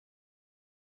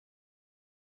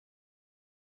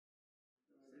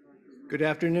Good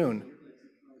afternoon.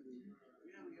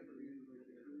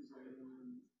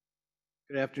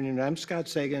 Good afternoon. I'm Scott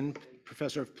Sagan,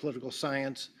 Professor of Political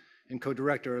Science and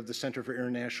co-director of the Center for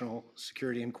International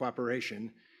Security and Cooperation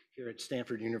here at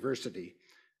Stanford University.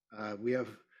 We have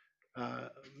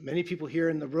many people here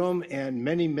in the room and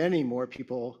many more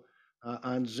people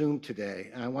on Zoom today.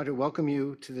 And I want to welcome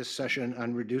you to this session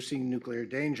on reducing nuclear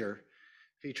danger,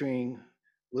 featuring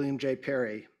William J.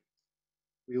 Perry.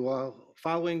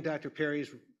 Following Dr.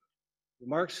 Perry's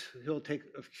remarks, he'll take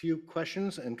a few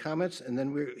questions and comments, and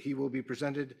then he will be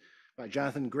presented by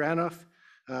Jonathan Granoff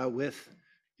with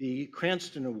the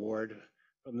Cranston Award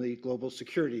from the Global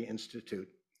Security Institute.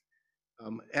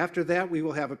 After that, we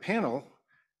will have a panel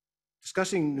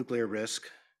discussing nuclear risk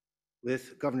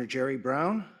with Governor Jerry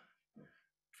Brown,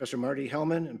 Professor Marty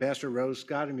Hellman, Ambassador Rose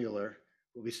Gottemuller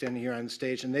will be standing here on the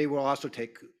stage, and they will also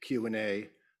take Q&A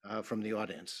from the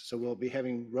audience. So we'll be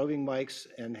having roving mics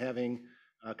and having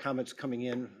comments coming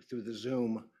in through the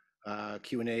Zoom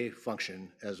Q&A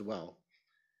function as well.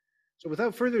 So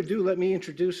without further ado, let me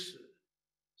introduce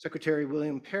Secretary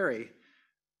William Perry.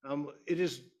 It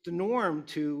is the norm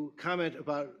to comment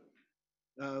about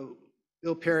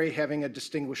Bill Perry having a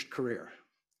distinguished career.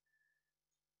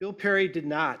 Bill Perry did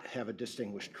not have a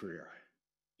distinguished career.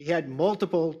 He had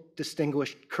multiple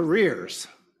distinguished careers.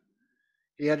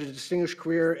 He had a distinguished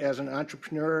career as an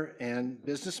entrepreneur and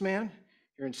businessman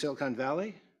here in Silicon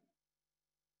Valley.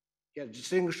 He had a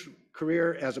distinguished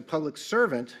career as a public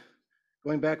servant,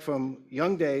 going back from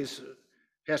young days,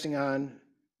 passing on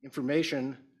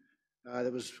information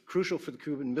that was crucial for the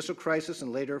Cuban Missile Crisis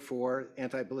and later for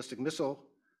anti-ballistic missile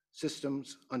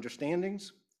systems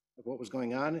understandings of what was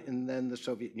going on in then the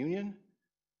Soviet Union.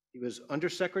 He was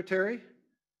undersecretary,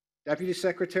 deputy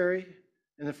secretary,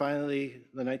 and then finally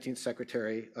the 19th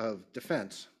Secretary of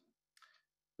Defense.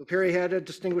 Bill Perry had a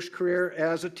distinguished career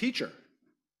as a teacher,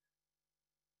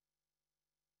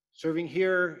 serving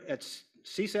here at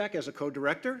CSAC as a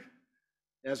co-director,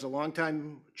 as a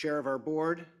longtime chair of our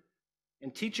board,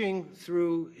 and teaching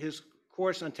through his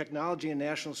course on technology and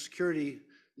national security,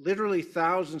 literally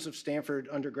thousands of Stanford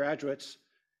undergraduates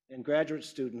and graduate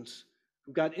students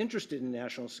who got interested in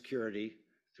national security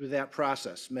through that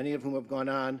process, many of whom have gone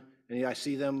on, and I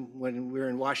see them when we're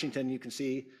in Washington. You can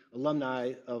see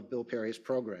alumni of Bill Perry's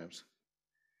programs.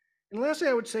 And lastly,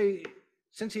 I would say,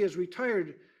 since he has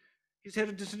retired, he's had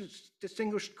a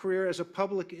distinguished career as a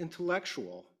public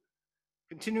intellectual,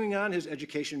 continuing on his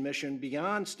education mission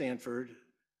beyond Stanford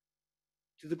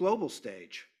to the global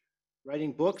stage,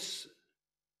 writing books,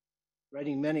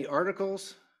 writing many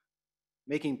articles,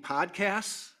 making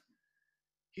podcasts.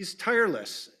 He's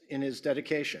tireless in his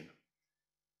dedication.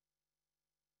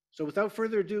 So without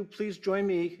further ado, please join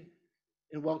me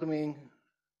in welcoming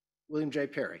William J.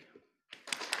 Perry.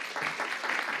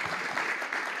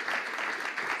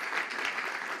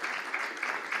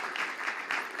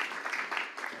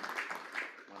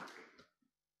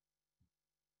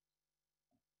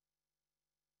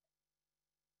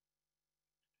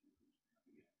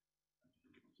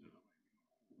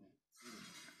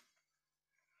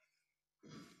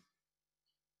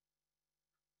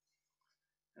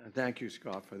 Thank you,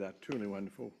 Scott, for that truly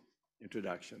wonderful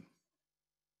introduction.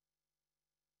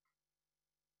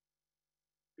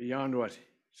 Beyond what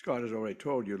Scott has already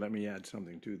told you, let me add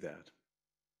something to that,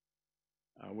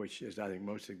 which is, I think,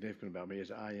 most significant about me,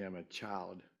 is I am a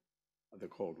child of the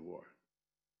Cold War.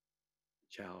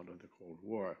 Child of the Cold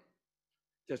War.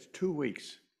 Just 2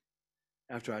 weeks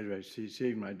after I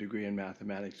received my degree in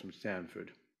mathematics from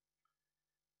Stanford,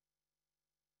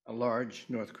 a large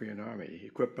North Korean army,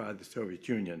 equipped by the Soviet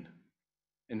Union,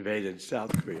 invaded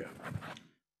South Korea.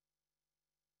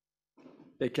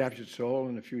 They captured Seoul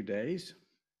in a few days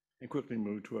and quickly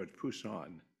moved towards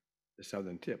Pusan, the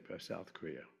southern tip of South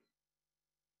Korea.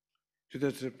 To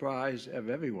the surprise of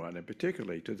everyone, and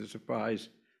particularly to the surprise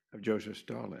of Joseph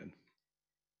Stalin,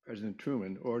 President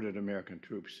Truman ordered American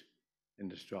troops in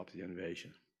to stop the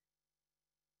invasion.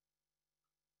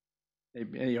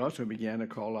 And he also began a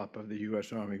call-up of the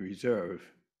U.S. Army Reserve.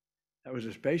 That was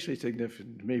especially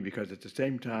significant to me because at the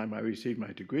same time I received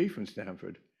my degree from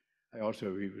Stanford, I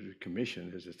also was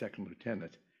commissioned as a second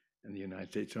lieutenant in the United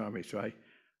States Army. So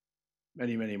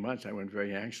many months, I went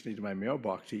very anxiously to my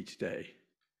mailbox each day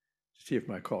to see if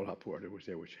my call-up order was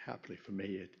there, which happily for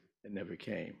me, it never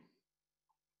came.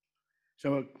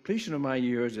 So completion of my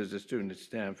years as a student at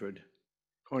Stanford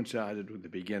coincided with the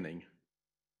beginning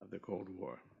of the Cold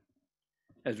War.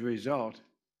 As a result,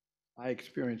 I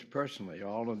experienced personally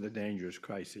all of the dangerous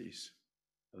crises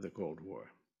of the Cold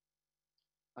War.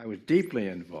 I was deeply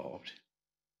involved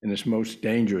in this most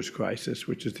dangerous crisis,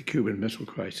 which is the Cuban Missile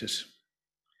Crisis.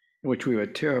 in which we were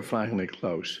terrifyingly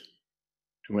close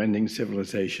to ending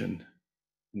civilization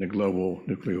in the global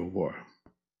nuclear war.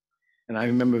 And I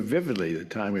remember vividly the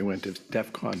time we went to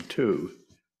DEFCON 2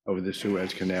 over the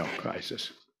Suez Canal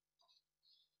crisis.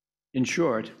 In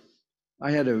short,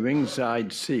 I had a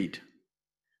ringside seat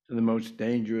to the most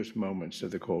dangerous moments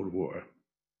of the Cold War.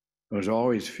 I was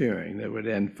always fearing that it would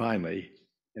end finally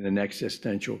in an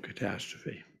existential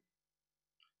catastrophe.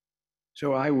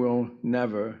 So I will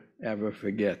never, ever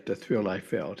forget the thrill I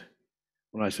felt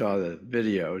when I saw the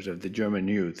videos of the German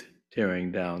youth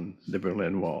tearing down the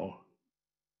Berlin Wall.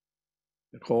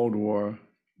 The Cold War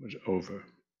was over.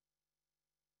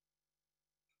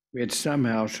 We had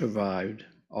somehow survived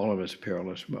all of its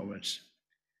perilous moments,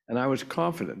 and I was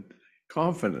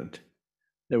confident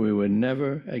that we would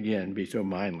never again be so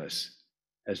mindless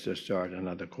as to start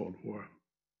another Cold War.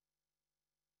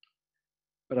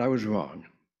 But I was wrong.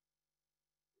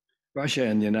 Russia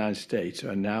and the United States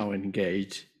are now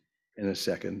engaged in a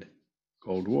second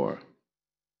Cold War.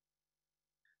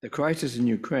 The crisis in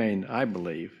Ukraine, I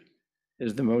believe,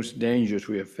 is the most dangerous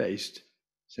we have faced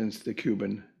since the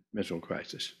Cuban Missile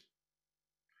Crisis.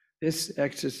 This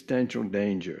existential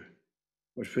danger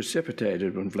was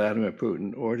precipitated when Vladimir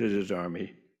Putin ordered his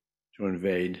army to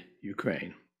invade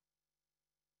Ukraine.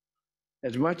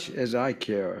 As much as I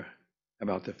care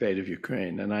about the fate of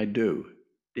Ukraine, and I do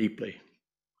deeply,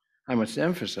 I must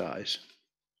emphasize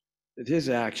that his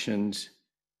actions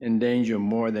endanger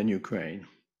more than Ukraine.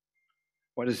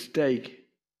 What is at stake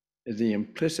is the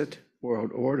implicit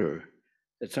world order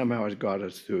that somehow has got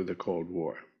us through the Cold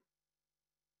War.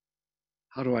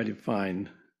 How do I define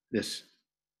this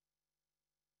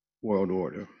world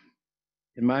order?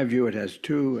 In my view, it has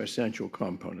two essential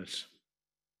components.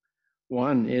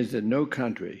 One is that no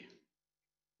country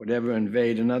would ever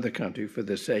invade another country for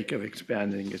the sake of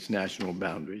expanding its national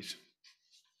boundaries.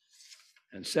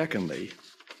 And secondly,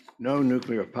 no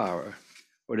nuclear power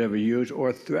would ever use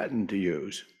or threaten to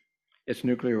use its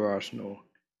nuclear arsenal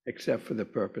except for the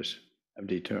purpose of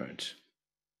deterrence.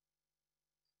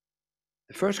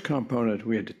 The first component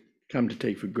we had come to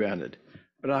take for granted,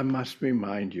 but I must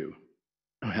remind you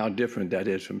how different that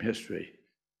is from history,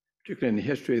 particularly in the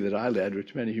history that I led,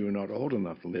 which many of you are not old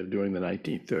enough to live during the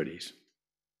 1930s.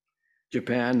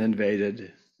 Japan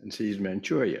invaded and seized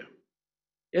Manchuria.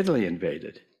 Italy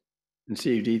invaded and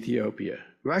seized Ethiopia.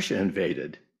 Russia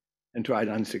invaded and tried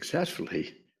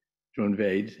unsuccessfully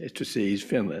to seize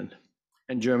Finland.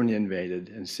 And Germany invaded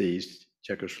and seized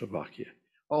Czechoslovakia.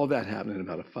 All that happened in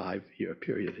about a 5-year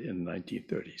period in the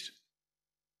 1930s.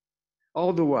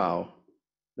 All the while,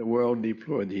 the world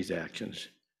deplored these actions,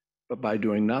 but by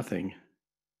doing nothing,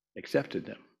 accepted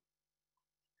them.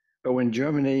 But when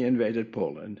Germany invaded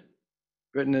Poland,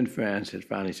 Britain and France had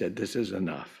finally said, this is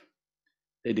enough.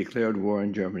 They declared war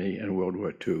in Germany, and World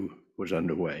War II was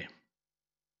underway.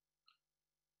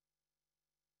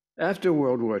 After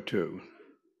World War II,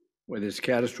 with its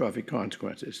catastrophic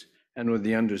consequences, and with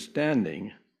the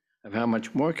understanding of how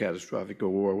much more catastrophic a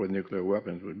war with nuclear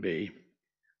weapons would be,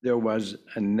 there was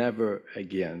a never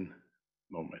again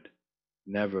moment.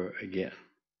 Never again.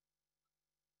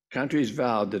 Countries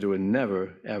vowed that there would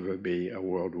never, ever be a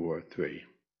World War III.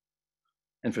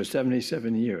 And for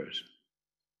 77 years,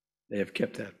 they have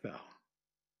kept that vow.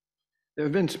 There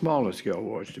have been smaller scale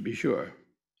wars, to be sure,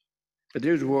 but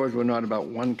these wars were not about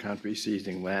one country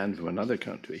seizing land from another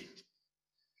country.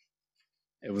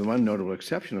 And with one notable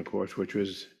exception, of course, which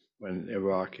was when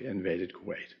Iraq invaded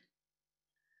Kuwait.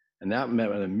 And that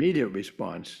meant an immediate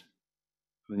response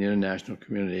from the international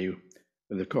community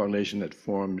with the coalition that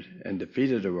formed and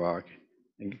defeated Iraq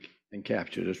and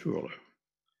captured its ruler.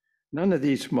 None of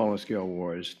these smaller scale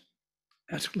wars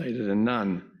escalated, and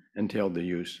none entailed the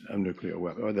use of nuclear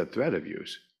weapons, or the threat of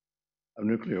use of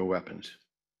nuclear weapons.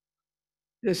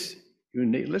 Let's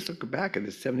look back at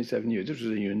this 77 years. This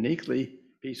was a uniquely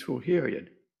peaceful period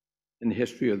in the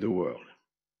history of the world.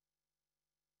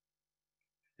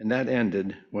 And that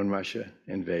ended when Russia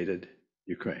invaded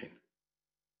Ukraine.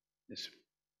 This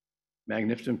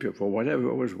magnificent period, for whatever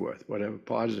it was worth, whatever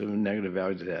positive and negative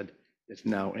values it had, it's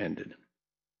now ended.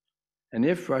 And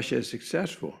if Russia is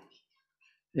successful,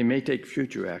 they may take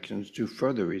future actions to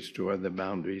further restore the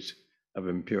boundaries of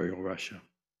Imperial Russia,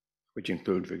 which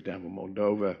include, for example,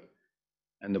 Moldova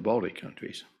and the Baltic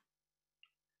countries.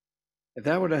 If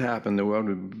that were to happen, the world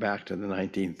would be back to the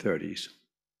 1930s,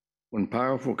 when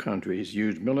powerful countries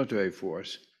used military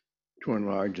force to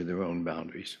enlarge their own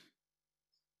boundaries.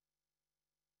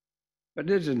 But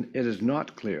it is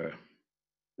not clear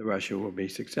that Russia will be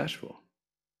successful,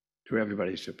 to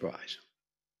everybody's surprise.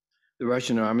 The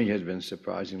Russian army has been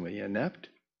surprisingly inept.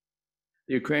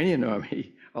 The Ukrainian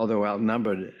army, although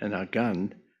outnumbered and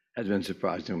outgunned, has been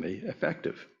surprisingly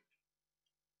effective.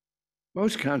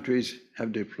 Most countries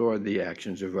have deplored the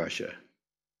actions of Russia,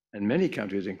 and many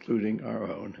countries, including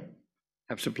our own,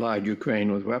 have supplied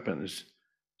Ukraine with weapons,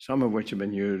 some of which have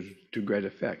been used to great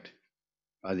effect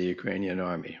by the Ukrainian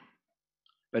army.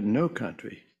 But no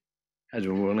country has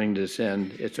been willing to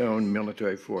send its own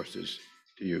military forces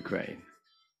to Ukraine.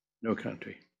 No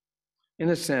country. In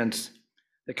a sense,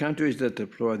 the countries that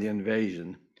deplore the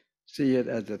invasion see it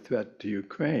as a threat to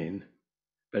Ukraine,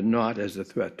 but not as a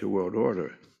threat to world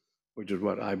order, which is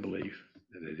what I believe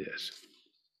that it is.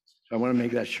 So I want to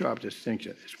make that sharp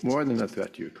distinction. It's more than a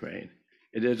threat to Ukraine.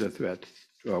 It is a threat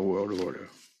to our world order.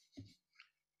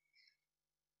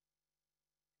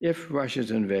 If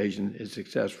Russia's invasion is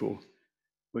successful,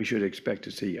 we should expect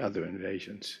to see other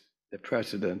invasions. The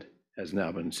precedent has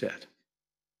now been set.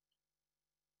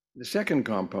 The second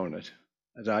component,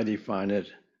 as I define it,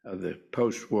 of the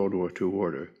post-World War II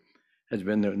order has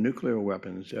been that nuclear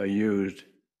weapons are used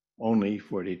only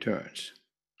for deterrence.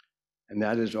 And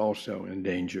that is also in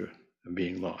danger of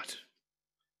being lost.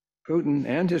 Putin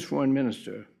and his foreign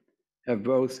minister have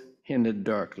both hinted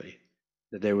darkly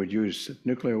that they would use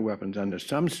nuclear weapons under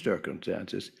some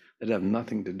circumstances that have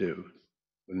nothing to do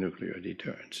with nuclear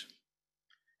deterrence.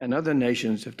 And other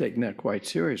nations have taken that quite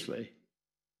seriously.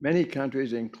 Many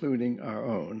countries, including our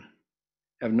own,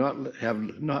 have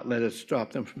not let it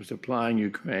stop them from supplying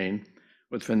Ukraine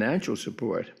with financial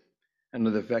support and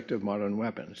with effective modern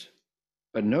weapons.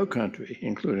 But no country,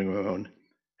 including our own,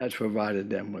 has provided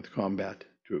them with combat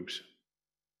troops.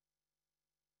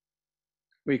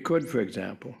 We could, for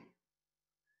example,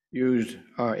 use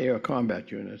our air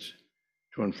combat units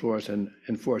to enforce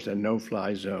a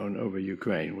no-fly zone over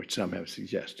Ukraine, which some have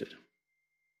suggested.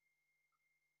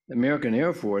 The American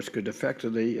Air Force could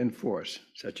effectively enforce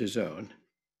such a zone,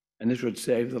 and this would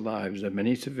save the lives of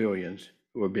many civilians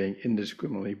who are being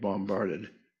indiscriminately bombarded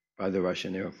by the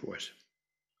Russian Air Force.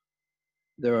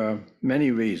 There are many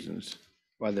reasons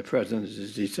why the president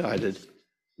has decided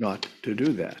not to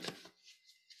do that.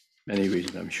 Many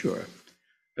reasons, I'm sure,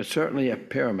 but certainly a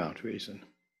paramount reason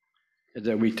is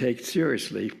that we take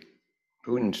seriously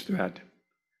Putin's threat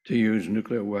to use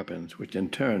nuclear weapons, which in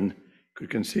turn could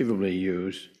conceivably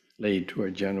lead to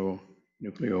a general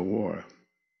nuclear war.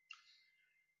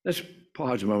 Let's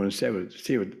pause a moment and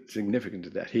see what's significant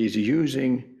to that. He's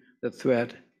using the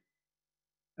threat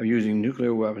of using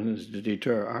nuclear weapons to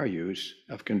deter our use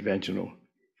of conventional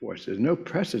force. There's no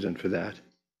precedent for that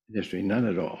in history, none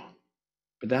at all.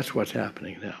 But that's what's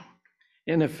happening now.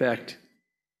 In effect,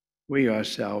 we are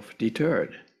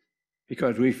self-deterred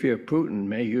because we fear Putin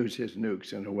may use his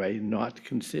nukes in a way not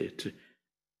considered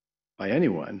by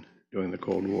anyone during the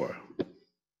Cold War.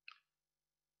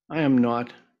 I am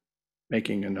not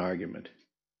making an argument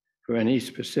for any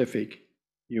specific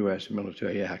US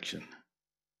military action.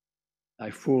 I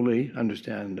fully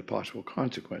understand the possible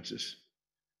consequences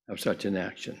of such an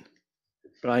action,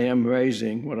 but I am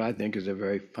raising what I think is a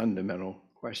very fundamental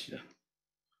question.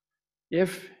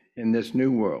 If in this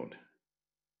new world,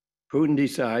 Putin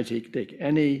decides he can take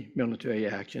any military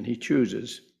action he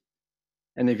chooses,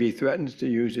 and if he threatens to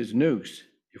use his nukes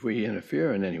if we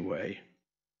interfere in any way,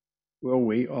 will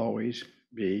we always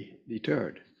be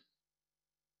deterred?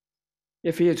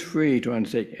 If he is free to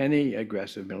undertake any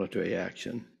aggressive military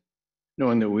action,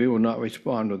 knowing that we will not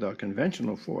respond with our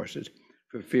conventional forces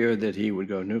for fear that he would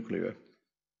go nuclear,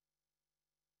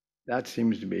 that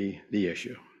seems to be the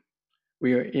issue.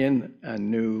 We are in a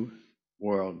new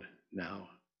world now,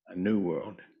 a new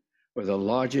world, where the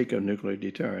logic of nuclear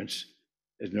deterrence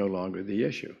is no longer the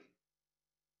issue.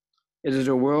 It is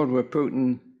a world where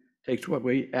Putin takes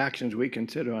actions we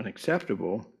consider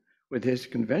unacceptable with his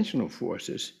conventional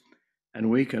forces, and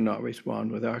we cannot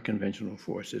respond with our conventional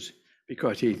forces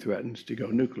because he threatens to go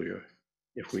nuclear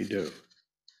if we do.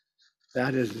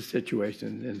 That is the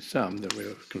situation in sum that we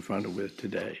are confronted with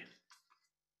today.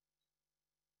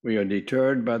 We are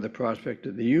deterred by the prospect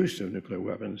of the use of nuclear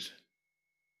weapons,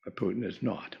 but Putin is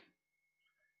not.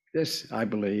 This, I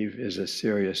believe, is a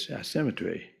serious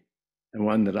asymmetry, and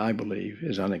one that I believe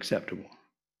is unacceptable.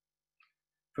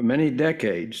 For many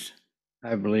decades,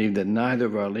 I believed that neither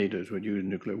of our leaders would use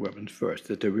nuclear weapons first,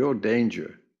 that the real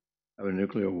danger of a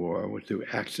nuclear war was through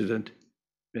accident,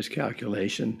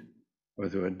 miscalculation, or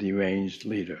through a deranged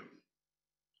leader.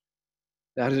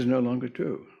 That is no longer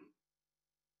true.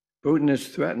 Putin is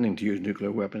threatening to use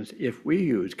nuclear weapons if we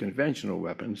use conventional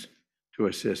weapons to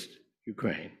assist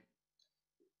Ukraine.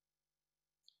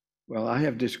 Well, I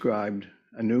have described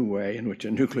a new way in which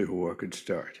a nuclear war could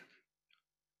start.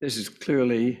 This is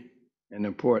clearly an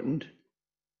important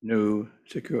new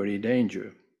security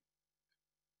danger.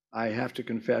 I have to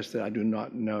confess that I do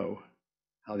not know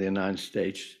how the United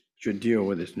States should deal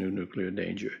with this new nuclear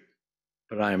danger,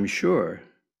 but I am sure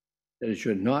that it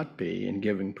should not be in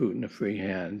giving Putin a free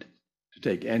hand to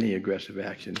take any aggressive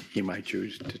action he might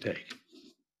choose to take.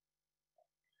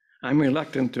 I'm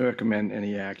reluctant to recommend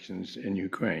any actions in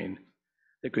Ukraine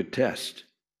that could test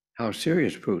how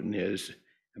serious Putin is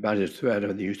about his threat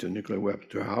of the use of nuclear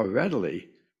weapons or how readily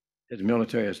his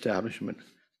military establishment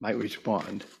might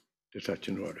respond to such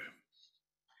an order.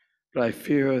 But I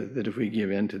fear that if we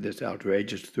give in to this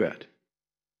outrageous threat,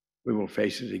 we will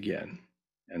face it again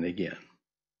and again.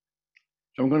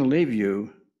 So I'm going to leave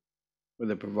you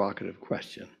with a provocative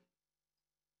question.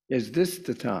 Is this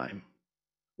the time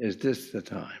to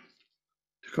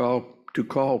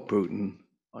call Putin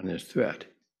on his threat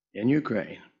in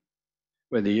Ukraine,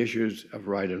 where the issues of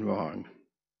right and wrong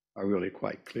are really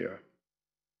quite clear?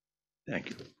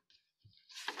 Thank you.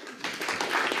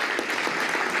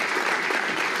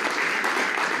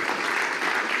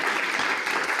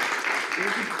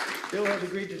 Bill has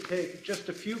agreed to take just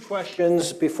a few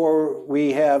questions before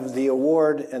we have the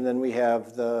award, and then we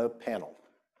have the panel.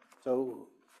 So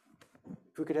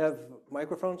if we could have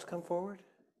microphones come forward.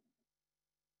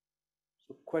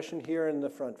 So question here in the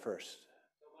front first.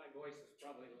 So my voice is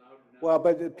probably loud enough. Well,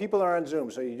 but the people are on Zoom,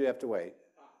 so you do have to wait.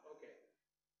 Okay.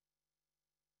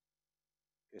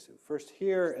 Okay, so first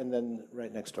here and then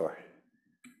right next door.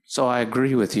 So I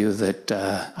agree with you that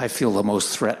I feel the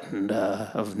most threatened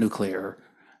of nuclear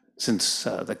since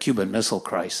the Cuban Missile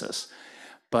Crisis.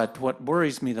 But what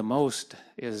worries me the most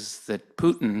is that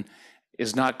Putin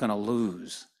is not going to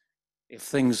lose. If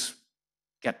things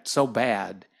get so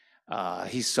bad,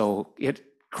 he's so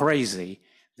crazy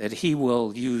that he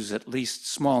will use at least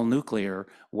small nuclear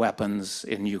weapons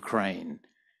in Ukraine.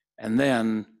 And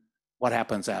then what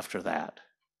happens after that?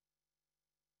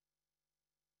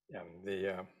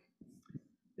 Yeah,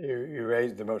 you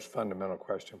raised the most fundamental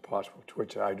question possible, to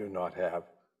which I do not have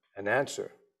an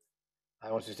answer. I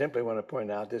also simply want to point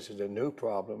out this is a new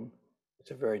problem.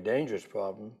 It's a very dangerous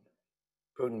problem.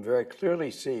 Putin very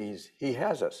clearly sees he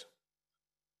has us.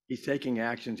 He's taking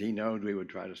actions he knows we would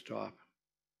try to stop,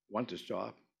 want to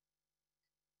stop.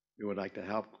 We would like to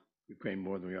help Ukraine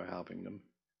more than we are helping them.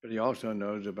 But he also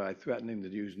knows that by threatening to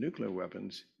use nuclear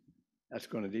weapons, that's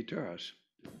going to deter us.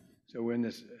 So we're in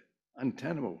this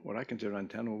untenable, what I consider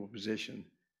untenable position,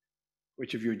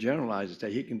 which if you generalize and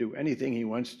say he can do anything he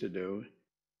wants to do,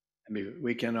 I mean,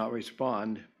 we cannot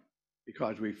respond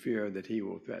because we fear that he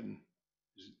will threaten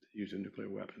the use of nuclear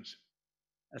weapons.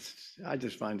 I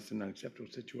just find it's an unacceptable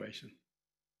situation.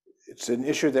 It's an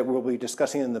issue that we'll be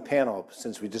discussing in the panel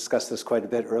since we discussed this quite a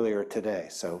bit earlier today.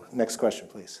 So next question,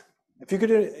 please. If you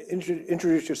could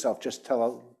introduce yourself, just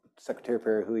tell Secretary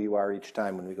Perry who you are each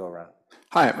time when we go around.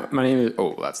 Hi, my name is,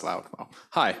 oh, that's loud. Wow.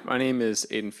 Hi, my name is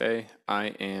Aiden Fay. I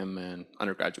am an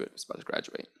undergraduate, about to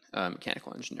graduate,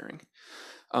 mechanical engineering.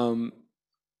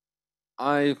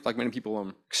 I, like many people,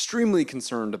 am extremely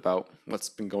concerned about what's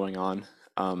been going on.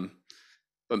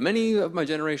 But many of my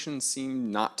generation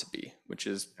seem not to be, which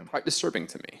is quite disturbing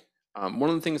to me. One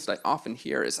of the things that I often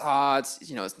hear is,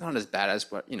 it's not as bad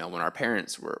as what, when our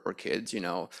parents were kids,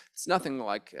 it's nothing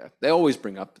like, they always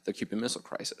bring up the Cuban Missile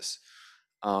Crisis.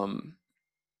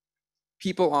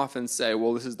 People often say,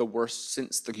 well, this is the worst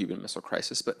since the Cuban Missile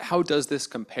Crisis, but how does this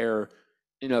compare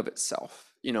in of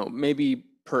itself? Maybe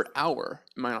per hour,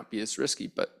 it might not be as risky,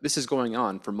 but this is going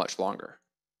on for much longer.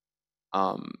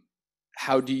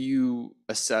 How do you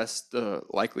assess the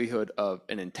likelihood of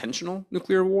an intentional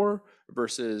nuclear war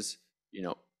versus,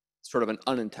 sort of an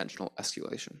unintentional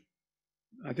escalation?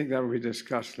 I think that will be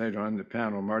discussed later on in the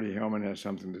panel. Marty Hellman has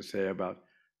something to say about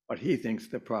what he thinks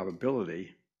the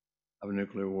probability of a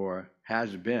nuclear war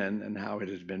has been and how it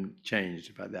has been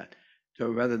changed by that. So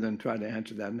rather than try to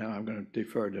answer that now, I'm going to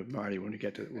defer to Marty when we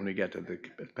get to the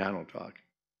panel talk.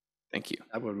 Thank you.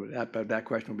 That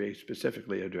question will be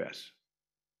specifically addressed.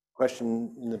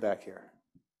 Question in the back here.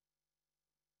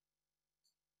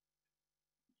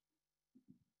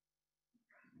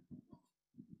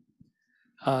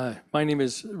 My name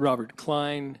is Robert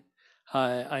Klein.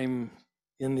 I'm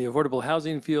in the affordable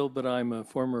housing field, but I'm a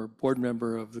former board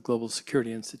member of the Global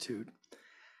Security Institute.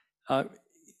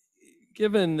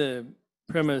 Given the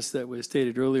premise that was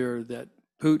stated earlier that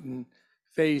Putin,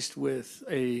 faced with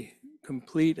a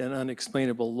complete and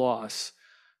unexplainable loss,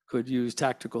 could use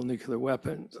tactical nuclear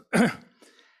weapons,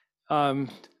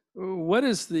 what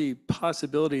is the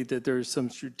possibility that there's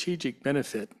some strategic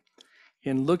benefit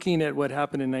in looking at what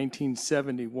happened in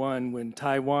 1971 when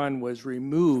Taiwan was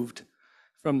removed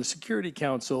from the Security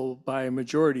Council by a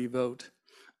majority vote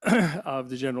of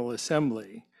the General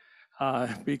Assembly,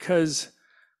 because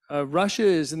Russia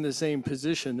is in the same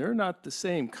position. They're not the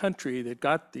same country that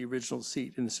got the original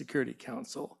seat in the Security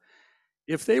Council.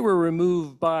 If they were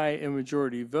removed by a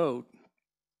majority vote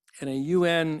and a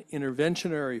UN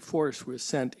interventionary force was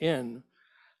sent in,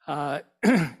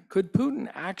 could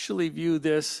Putin actually view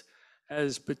this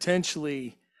as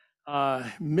potentially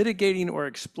mitigating or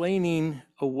explaining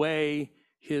away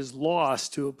his loss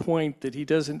to a point that he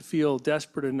doesn't feel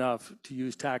desperate enough to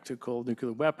use tactical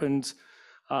nuclear weapons,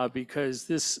 because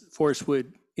this force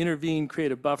would intervene,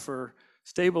 create a buffer,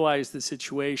 stabilize the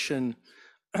situation,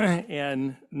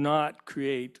 and not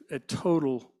create a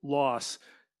total loss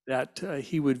that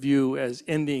he would view as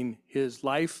ending his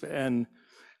life and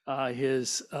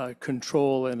his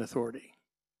control and authority?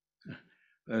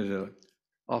 There's an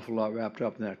awful lot wrapped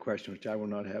up in that question, which I will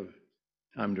not have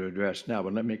time to address now,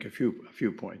 but let me make a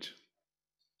few points.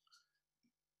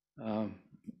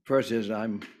 First is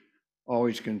I'm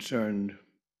always concerned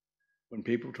when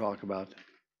people talk about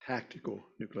tactical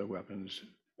nuclear weapons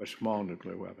or small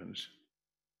nuclear weapons,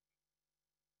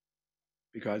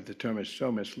 because the term is so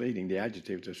misleading, the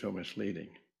adjectives are so misleading.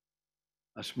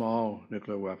 A small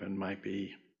nuclear weapon might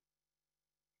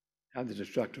have the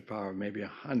destructive power of maybe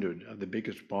 100 of the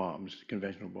biggest bombs,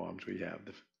 conventional bombs we have,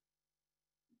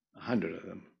 100 of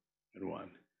them in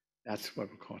one. That's what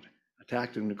we're calling it. A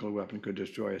tactical nuclear weapon could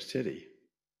destroy a city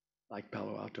like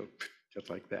Palo Alto, just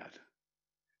like that.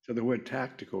 So the word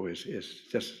tactical is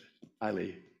just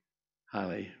highly,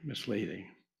 highly misleading.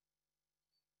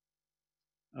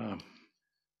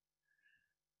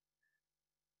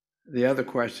 The other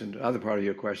part of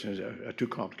your question is too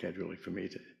complicated really for me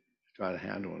to try to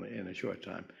handle in a short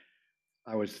time.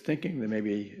 I was thinking that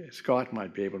maybe Scott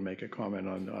might be able to make a comment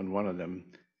on one of them,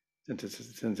 since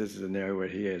this is an area where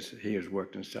he has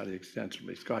worked and studied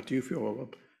extensively. Scott, do you feel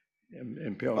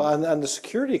impelled? Well, on the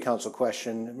Security Council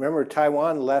question, remember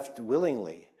Taiwan left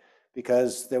willingly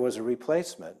because there was a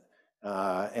replacement.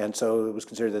 And so it was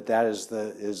considered that is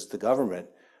the government.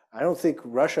 I don't think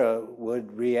Russia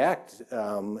would react,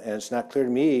 and it's not clear to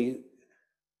me.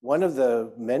 One of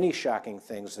the many shocking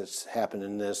things that's happened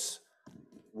in this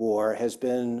war has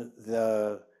been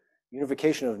the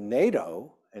unification of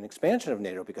NATO and expansion of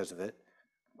NATO because of it.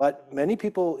 But many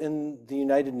people in the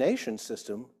United Nations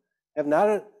system have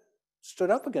not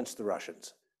stood up against the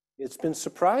Russians. It's been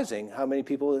surprising how many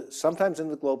people, sometimes in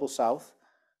the global south,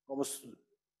 almost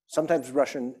sometimes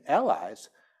Russian allies,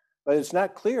 but it's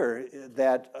not clear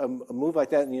that a move like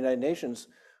that in the United Nations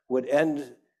would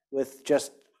end with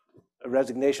just a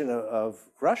resignation of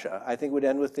Russia. I think it would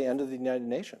end with the end of the United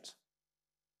Nations.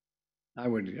 I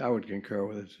would concur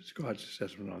with Scott's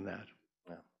assessment on that.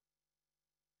 Yeah.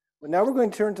 Well, now we're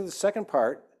going to turn to the second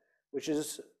part, which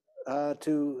is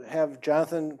to have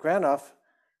Jonathan Granoff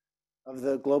of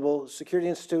the Global Security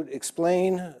Institute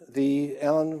explain the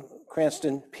Alan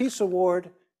Cranston Peace Award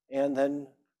and then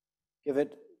give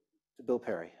it to Bill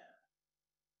Perry.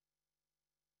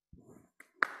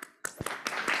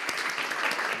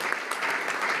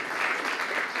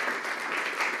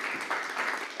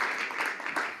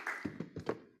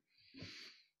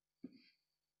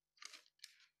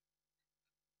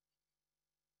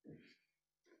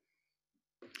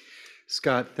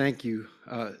 Scott, thank you.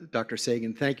 Dr.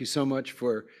 Sagan, thank you so much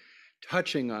for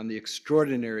touching on the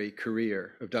extraordinary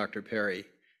career of Dr. Perry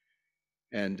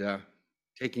and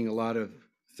taking a lot of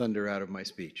thunder out of my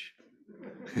speech.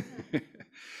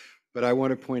 But I want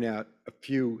to point out a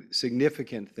few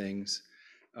significant things,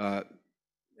 and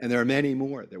there are many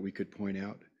more that we could point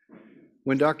out.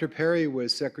 When Dr. Perry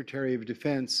was Secretary of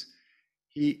Defense,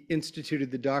 he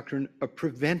instituted the doctrine of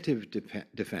preventive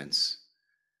defense.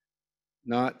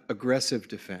 Not aggressive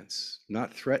defense,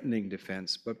 not threatening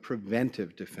defense, but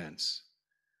preventive defense.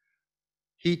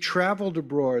 He traveled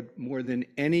abroad more than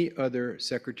any other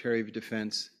Secretary of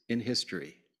Defense in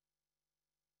history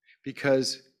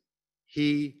because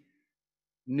he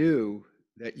knew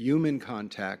that human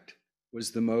contact was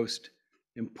the most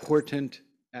important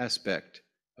aspect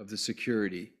of the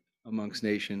security amongst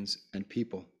nations and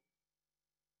people.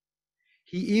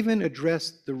 He even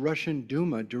addressed the Russian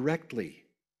Duma directly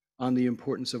on the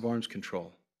importance of arms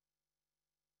control.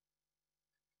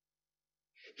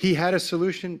 He had a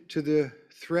solution to the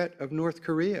threat of North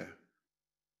Korea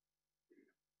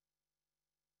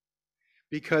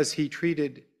because he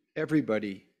treated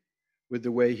everybody with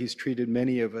the way he's treated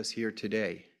many of us here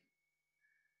today,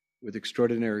 with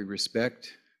extraordinary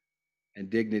respect and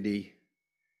dignity,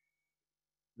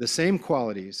 the same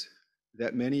qualities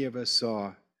that many of us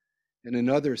saw in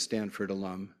another Stanford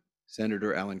alum,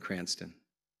 Senator Alan Cranston.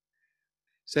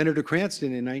 Senator Cranston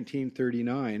in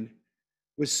 1939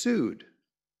 was sued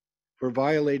for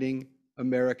violating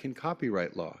American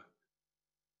copyright law.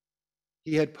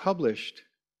 He had published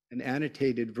an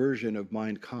annotated version of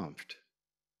Mein Kampf.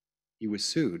 He was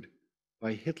sued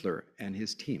by Hitler and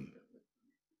his team.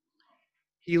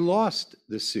 He lost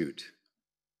the suit,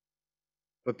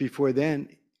 but before then,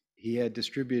 he had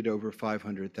distributed over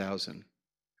 500,000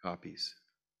 copies.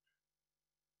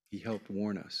 He helped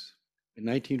warn us. In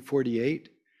 1948,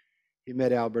 he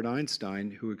met Albert Einstein,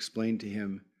 who explained to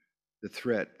him the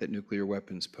threat that nuclear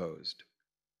weapons posed.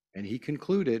 And he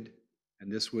concluded,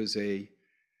 and this was a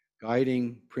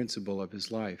guiding principle of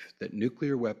his life, that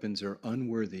nuclear weapons are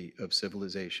unworthy of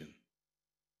civilization.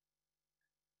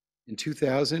 In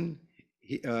 2000,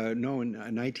 in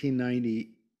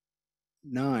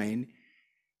 1999,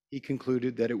 he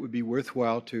concluded that it would be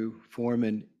worthwhile to form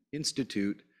an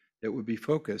institute that would be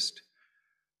focused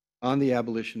on the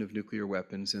abolition of nuclear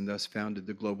weapons, and thus founded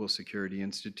the Global Security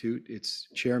Institute. Its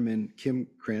chairman, Kim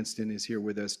Cranston, is here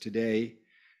with us today.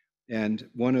 And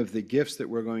one of the gifts that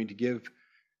we're going to give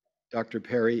Dr.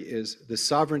 Perry is The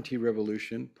Sovereignty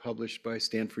Revolution, published by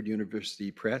Stanford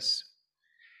University Press,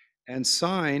 and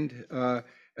signed,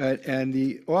 and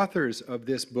the authors of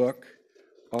this book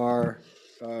are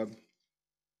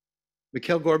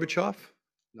Mikhail Gorbachev,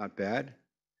 not bad,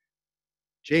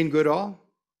 Jane Goodall,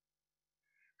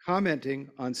 commenting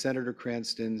on Senator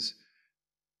Cranston's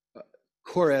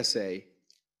core essay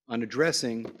on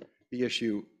addressing the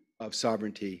issue of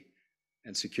sovereignty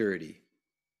and security,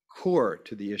 core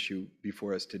to the issue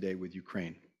before us today with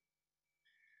Ukraine.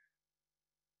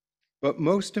 But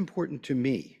most important to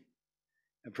me,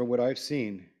 and from what I've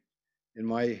seen in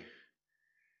my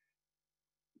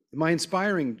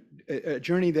inspiring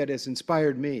journey that has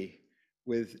inspired me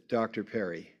with Dr.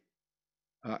 Perry,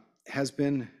 has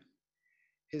been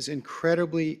his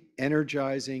incredibly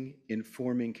energizing,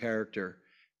 informing character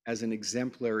as an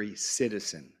exemplary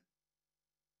citizen.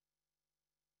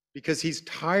 Because he's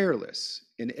tireless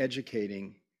in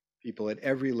educating people at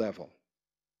every level.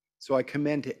 So I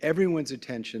commend to everyone's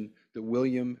attention the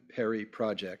William Perry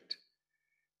Project,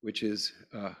 which is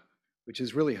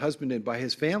really husbanded by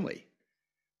his family.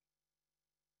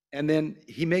 And then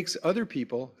he makes other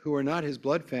people who are not his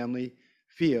blood family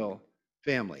feel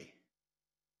family.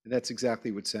 And that's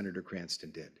exactly what Senator Cranston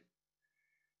did.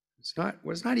 It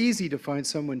was not easy to find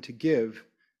someone to give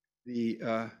the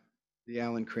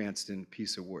Alan Cranston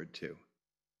Peace Award to,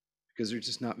 because there's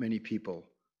just not many people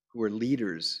who are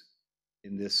leaders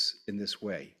in this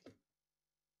way.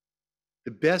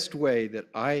 The best way that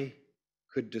I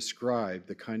could describe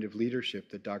the kind of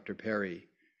leadership that Dr. Perry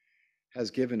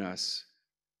has given us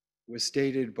was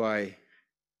stated by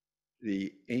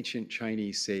the ancient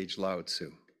Chinese sage Lao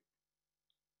Tzu,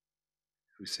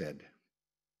 who said,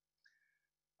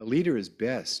 "A leader is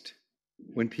best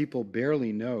when people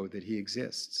barely know that he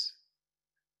exists.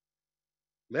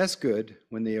 Less good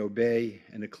when they obey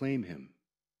and acclaim him.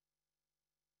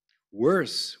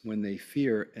 Worse when they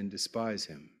fear and despise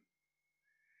him.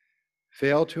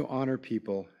 Fail to honor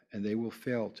people and they will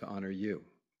fail to honor you.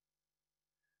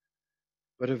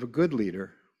 But of a good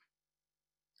leader,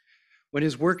 when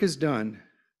his work is done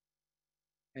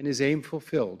and his aim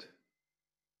fulfilled,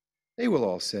 they will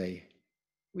all say,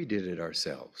 'We did it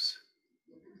ourselves.'"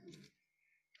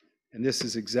 And this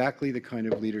is exactly the kind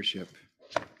of leadership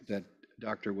that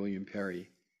Dr. William Perry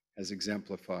has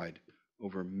exemplified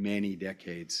over many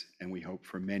decades, and we hope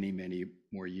for many, many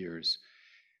more years.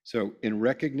 So in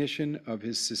recognition of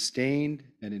his sustained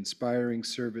and inspiring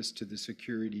service to the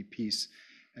security, peace,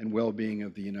 and well-being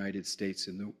of the United States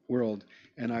and the world,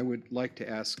 and I would like to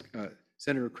ask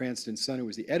Senator Cranston's son, who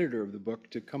was the editor of the book,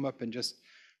 to come up and just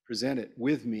present it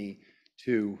with me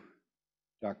to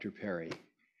Dr. Perry.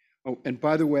 Oh, and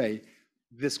by the way,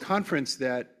 this conference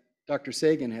that Dr.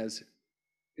 Sagan has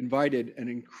invited an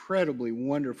incredibly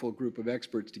wonderful group of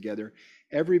experts together.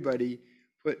 Everybody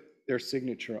put their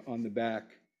signature on the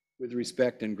back with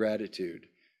respect and gratitude.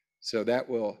 So that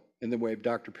will, in the way of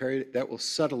Dr. Perry, that will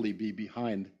subtly be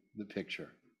behind the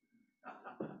picture.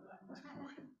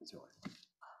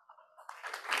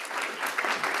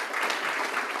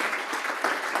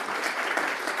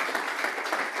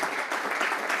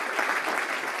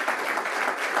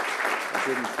 I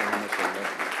didn't say how much I love you.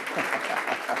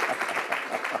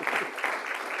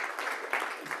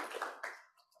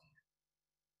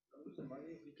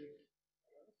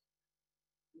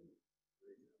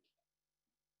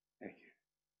 Thank you.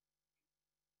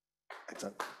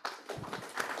 Excellent.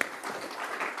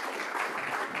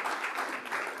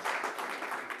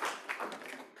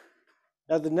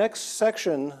 Now, the next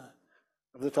section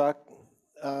of the talk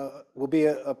will be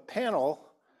a panel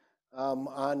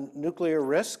on nuclear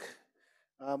risk.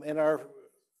 And our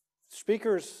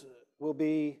speakers will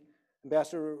be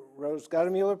Ambassador Rose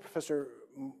Gottemuller, Professor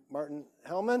Martin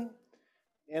Hellman,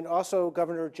 and also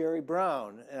Governor Jerry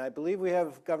Brown. And I believe we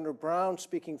have Governor Brown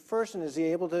speaking first, and is he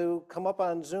able to come up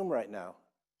on Zoom right now?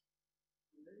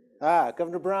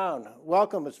 Governor Brown,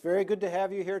 welcome. It's very good to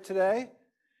have you here today.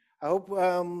 I hope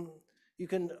you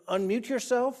can unmute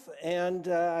yourself, and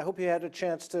I hope you had a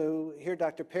chance to hear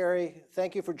Dr. Perry.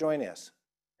 Thank you for joining us.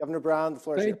 Governor Brown, the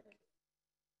floor is yours.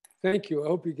 Thank you. I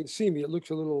hope you can see me. It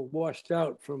looks a little washed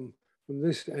out from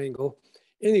this angle.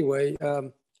 Anyway,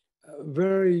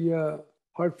 very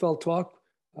heartfelt talk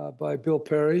by Bill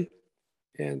Perry,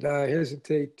 and I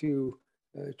hesitate to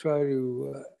try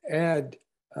to add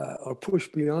or push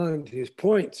beyond his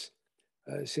points,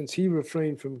 since he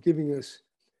refrained from giving us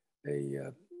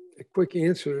a quick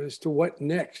answer as to what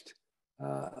next.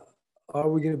 Are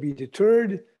we going to be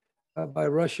deterred by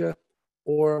Russia,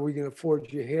 or are we going to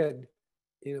forge ahead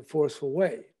in a forceful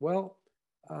way? Well,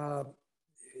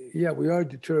 yeah, we are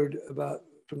deterred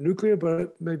from nuclear,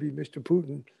 but maybe Mr.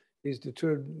 Putin is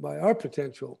deterred by our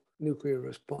potential nuclear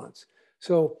response.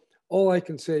 So all I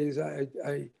can say is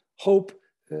I hope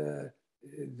that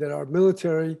our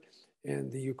military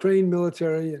and the Ukraine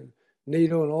military and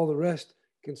NATO and all the rest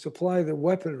can supply the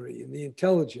weaponry and the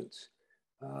intelligence,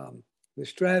 the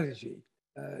strategy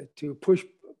to push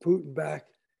Putin back,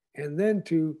 and then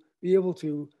to be able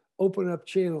to open up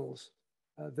channels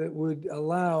that would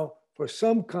allow for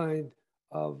some kind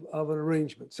of an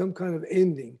arrangement, some kind of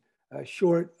ending,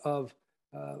 short of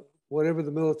whatever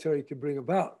the military could bring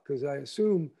about. Because I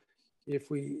assume if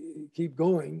we keep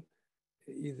going,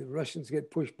 either Russians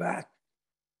get pushed back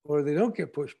or they don't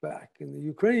get pushed back and the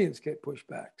Ukrainians get pushed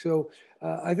back. So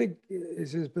I think,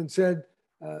 as has been said,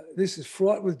 this is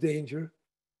fraught with danger.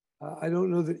 I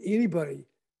don't know that anybody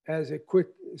has a quick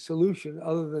solution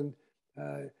other than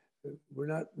we're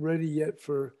not ready yet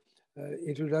for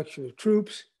introduction of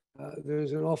troops.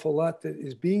 There's an awful lot that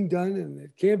is being done and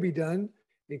that can be done,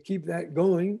 and keep that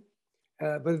going.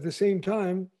 But at the same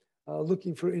time,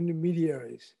 looking for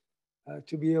intermediaries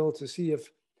to be able to see if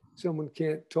someone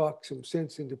can't talk some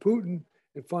sense into Putin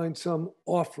and find some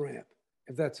off-ramp,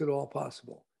 if that's at all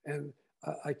possible. And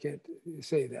I can't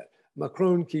say that.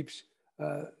 Macron keeps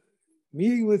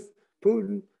meeting with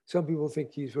Putin. Some people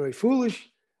think he's very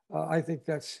foolish. I think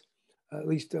that's at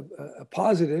least a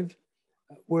positive.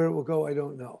 Where it will go, I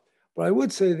don't know. But I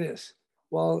would say this,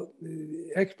 while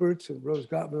the experts, and Rose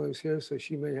Gottemuller is here, so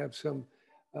she may have some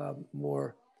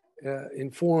more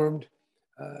informed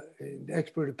and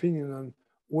expert opinion on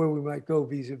where we might go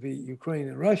vis-a-vis Ukraine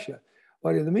and Russia.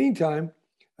 But in the meantime,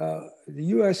 the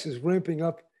US is ramping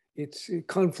up its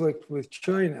conflict with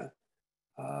China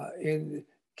and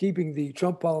keeping the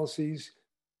Trump policies,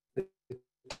 the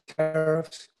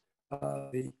tariffs,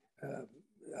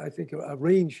 I think a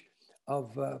range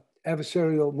of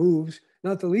adversarial moves,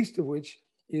 not the least of which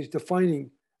is defining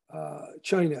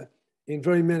China in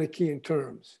very Manichaean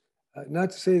terms.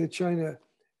 Not to say that China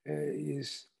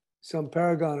is some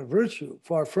paragon of virtue,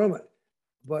 far from it,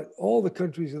 but all the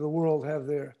countries of the world have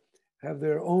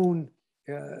their own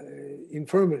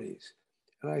infirmities.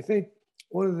 And I think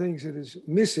one of the things that is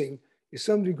missing is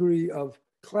some degree of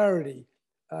clarity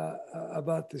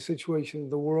about the situation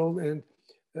of the world, and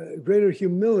greater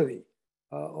humility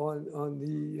on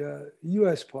the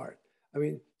US part. I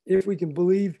mean, if we can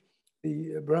believe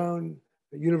the Brown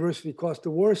University Cost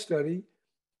of War study,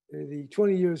 the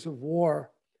 20 years of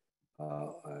war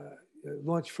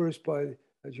launched first by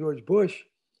George Bush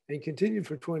and continued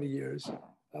for 20 years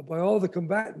by all the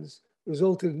combatants,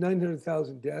 resulted in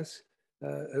 900,000 deaths,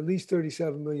 at least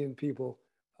 37 million people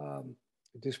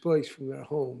displaced from their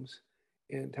homes,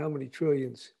 and how many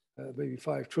trillions, maybe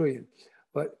 5 trillion.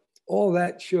 But all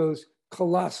that shows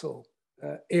colossal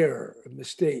error,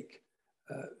 mistake,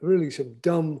 really some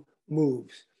dumb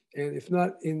moves. And if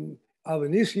not in ab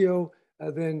initio,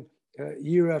 then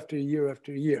year after year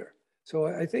after year. So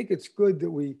I think it's good that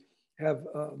we have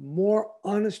more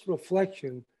honest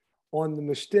reflection on the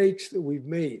mistakes that we've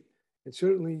made. And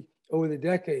certainly over the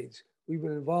decades, we've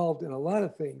been involved in a lot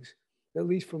of things, at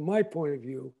least from my point of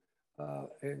view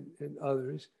and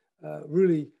others,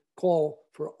 really call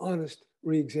for honest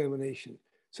reexamination.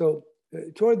 So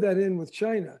toward that end with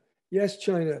China, yes,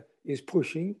 China is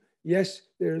pushing. Yes,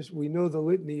 we know the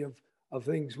litany of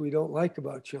things we don't like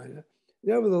about China.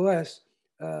 Nevertheless,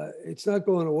 it's not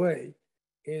going away.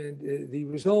 And the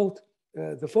result,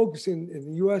 the focus in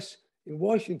the US, in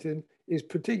Washington, is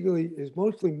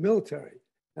mostly military.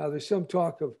 Now, there's some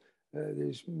talk of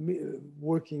there's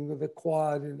working with the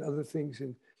Quad and other things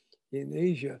in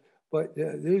Asia, but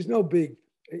there's no big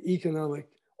economic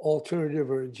alternative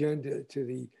or agenda to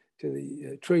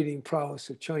the trading prowess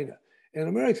of China. And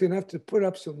America's going to have to put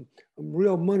up some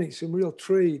real money, some real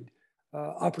trade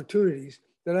opportunities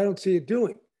that I don't see it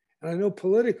doing. And I know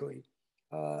politically,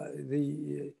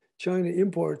 the China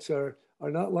imports are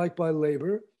not liked by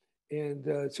labor, and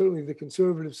certainly the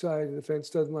conservative side of the fence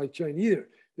doesn't like China either.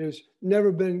 There's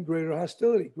never been greater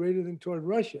hostility, greater than toward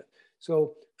Russia.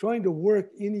 So trying to work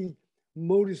any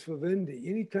modus vivendi,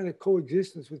 any kind of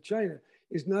coexistence with China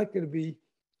is not going to be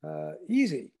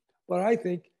easy. But I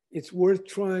think it's worth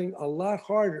trying a lot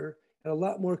harder and a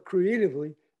lot more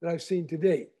creatively than I've seen to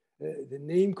date. The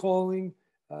name calling,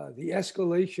 the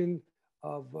escalation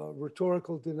of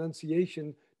rhetorical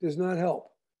denunciation does not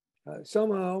help.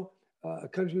 Somehow, a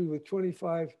country with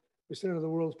 25% of the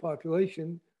world's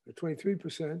population, or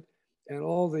 23%, and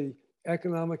all the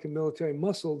economic and military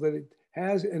muscle that it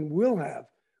has and will have,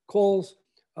 calls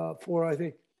for, I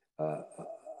think,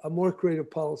 a more creative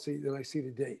policy than I see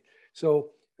to date. So,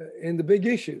 and the big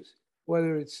issues,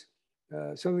 whether it's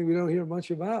something we don't hear much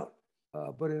about,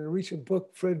 but in a recent book,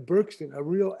 Fred Berkson, a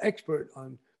real expert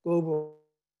on global.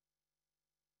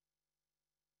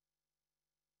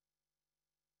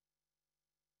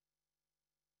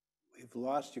 We've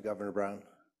lost you, Governor Brown.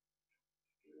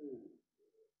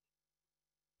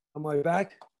 Am I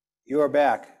back? You are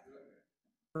back.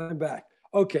 I'm back.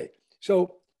 Okay.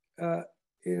 So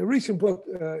in a recent book,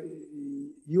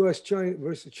 U.S.-China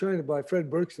versus China by Fred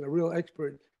Berkson, a real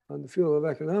expert on the field of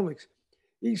economics,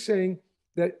 he's saying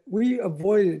that we,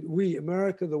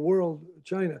 America, the world,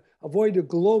 China, avoided a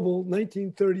global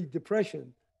 1930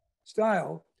 depression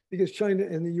style because China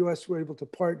and the U.S. were able to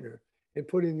partner and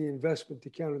put in the investment to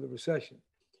counter the recession.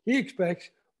 He expects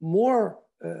more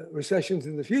recessions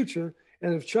in the future,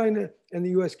 and if China and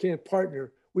the U.S. can't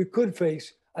partner, we could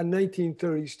face a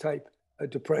 1930s type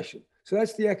depression. So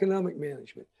that's the economic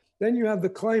management. Then you have the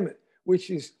climate, which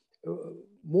is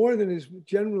more than is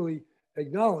generally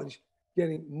acknowledged,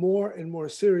 getting more and more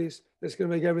serious. That's going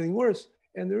to make everything worse.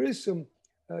 And there is some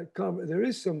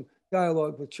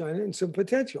dialogue with China and some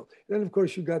potential. Then, of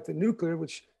course, you got the nuclear,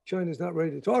 which China's not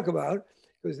ready to talk about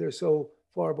because they're so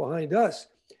far behind us.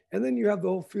 And then you have the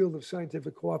whole field of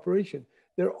scientific cooperation.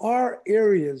 There are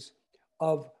areas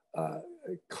of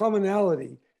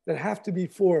commonality that have to be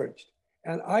forged.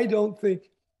 And I don't think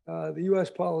the US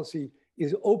policy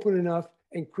is open enough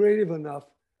and creative enough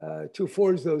to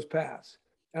forge those paths.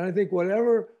 And I think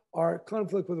whatever our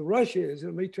conflict with Russia is,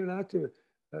 it may turn out to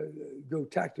go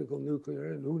tactical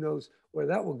nuclear, and who knows where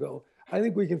that will go. I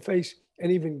think we can face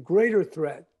an even greater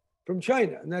threat from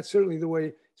China. And that's certainly the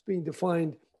way it's being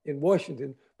defined in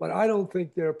Washington. But I don't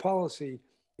think their policy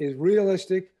is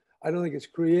realistic. I don't think it's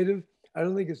creative. I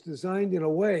don't think it's designed in a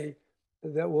way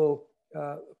that will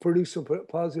produce some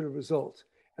positive results.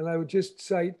 And I would just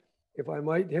cite, if I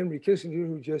might, Henry Kissinger,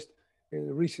 who just in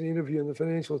a recent interview in the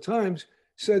Financial Times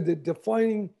said that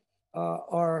defining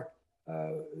our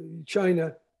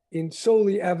China in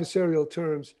solely adversarial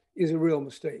terms is a real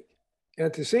mistake.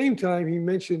 At the same time, he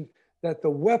mentioned that the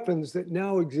weapons that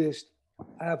now exist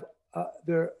have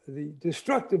the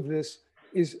destructiveness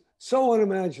is so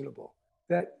unimaginable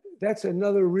that that's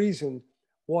another reason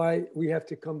why we have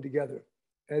to come together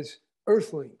as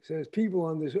earthlings, as people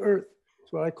on this earth.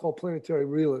 It's what I call planetary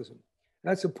realism.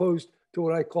 That's opposed to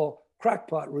what I call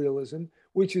crackpot realism,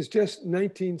 which is just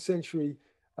 19th century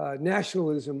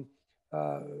nationalism,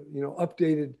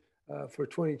 updated for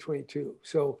 2022.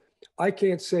 So I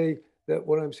can't say that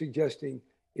what I'm suggesting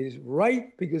is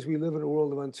right because we live in a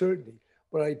world of uncertainty,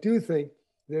 but I do think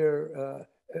there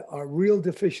are real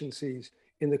deficiencies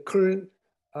in the current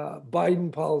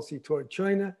Biden policy toward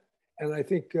China. And I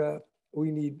think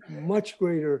we need much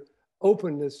greater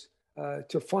openness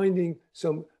to finding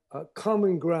some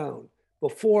common ground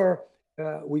before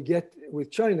we get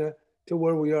with China to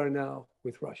where we are now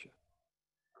with Russia.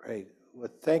 Great. Well,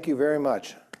 thank you very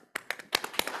much.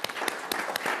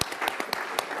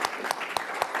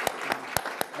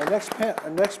 Our next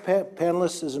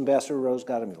panelist is Ambassador Rose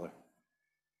Gottemüller.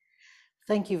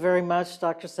 Thank you very much,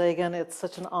 Dr. Sagan. It's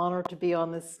such an honor to be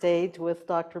on this stage with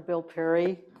Dr. Bill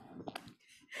Perry.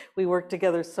 We worked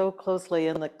together so closely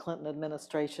in the Clinton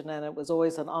administration, and it was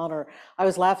always an honor. I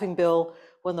was laughing, Bill,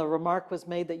 when the remark was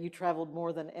made that you traveled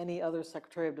more than any other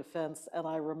Secretary of Defense, and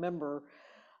I remember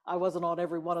I wasn't on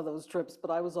every one of those trips, but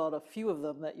I was on a few of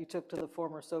them that you took to the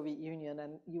former Soviet Union,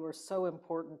 and you were so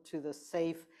important to the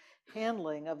safe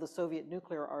handling of the Soviet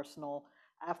nuclear arsenal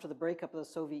after the breakup of the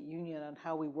Soviet Union, and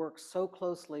how we worked so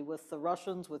closely with the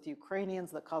Russians, with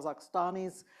Ukrainians, the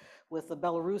Kazakhstanis, with the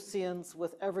Belarusians,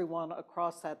 with everyone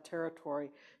across that territory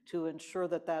to ensure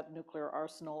that that nuclear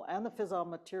arsenal and the fissile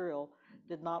material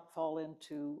did not fall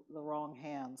into the wrong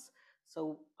hands.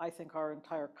 So I think our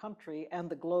entire country and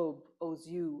the globe owes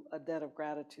you a debt of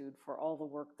gratitude for all the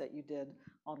work that you did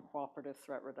on cooperative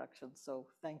threat reduction. So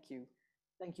thank you.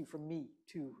 Thank you from me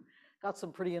too. Got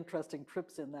some pretty interesting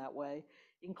trips in that way,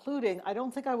 including, I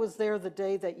don't think I was there the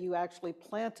day that you actually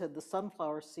planted the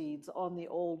sunflower seeds on the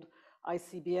old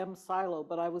ICBM silo,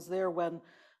 but I was there when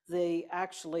the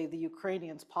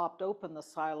Ukrainians popped open the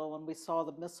silo and we saw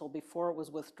the missile before it was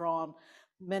withdrawn.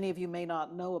 Many of you may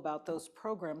not know about those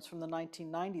programs from the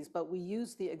 1990s, but we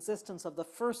used the existence of the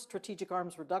first Strategic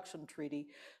Arms Reduction Treaty,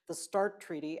 the START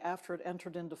Treaty, after it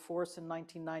entered into force in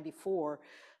 1994.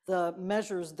 The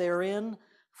measures therein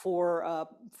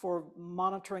for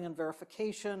monitoring and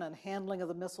verification and handling of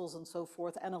the missiles and so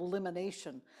forth, and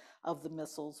elimination of the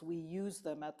missiles. We used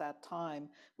them at that time.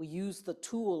 We used the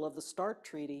tool of the START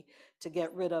Treaty to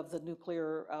get rid of the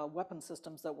nuclear weapon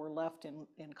systems that were left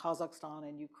in Kazakhstan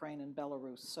and Ukraine and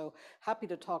Belarus. So happy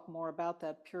to talk more about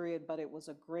that period, but it was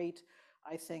a great,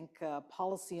 I think,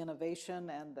 policy innovation,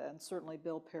 and certainly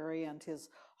Bill Perry and his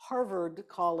Harvard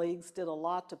colleagues did a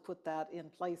lot to put that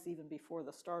in place even before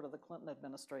the start of the Clinton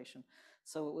administration.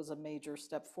 So it was a major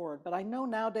step forward. But I know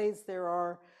nowadays there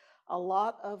are a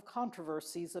lot of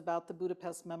controversies about the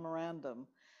Budapest Memorandum.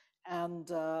 And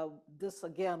this,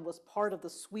 again, was part of the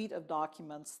suite of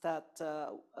documents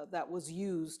that was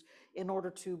used in order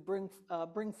to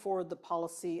bring forward the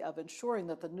policy of ensuring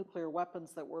that the nuclear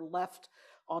weapons that were left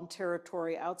on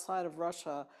territory outside of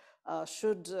Russia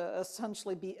should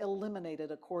essentially be eliminated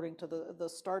according to the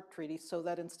START Treaty, so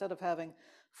that instead of having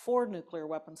 4 nuclear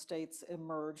weapon states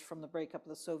emerge from the breakup of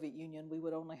the Soviet Union, we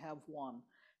would only have 1.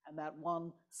 And that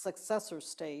one successor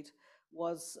state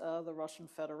was the Russian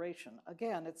Federation.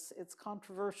 Again, it's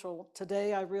controversial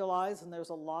today, I realize, and there's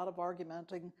a lot of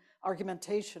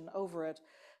argumentation over it,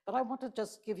 but I want to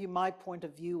just give you my point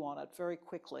of view on it very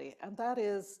quickly, and that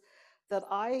is that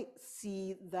I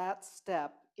see that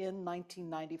step in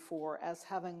 1994 as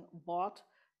having bought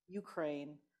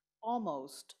Ukraine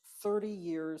almost 30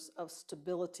 years of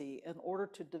stability in order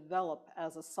to develop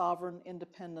as a sovereign,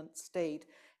 independent state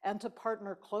and to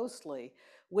partner closely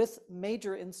with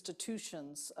major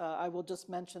institutions. I will just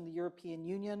mention the European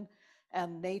Union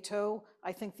and NATO.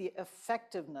 I think the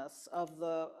effectiveness of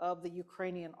the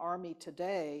Ukrainian army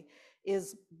today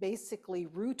is basically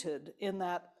rooted in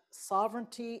that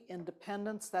sovereignty,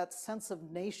 independence, that sense of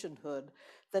nationhood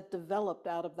that developed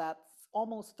out of that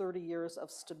almost 30 years of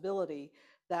stability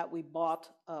that we bought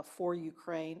for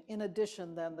Ukraine. In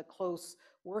addition, then the close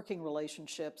working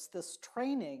relationships, this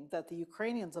training that the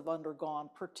Ukrainians have undergone,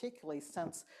 particularly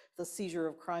since the seizure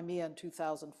of Crimea in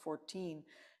 2014,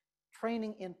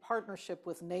 training in partnership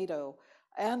with NATO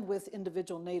and with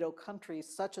individual NATO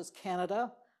countries such as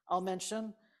Canada, I'll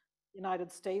mention,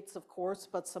 United States, of course,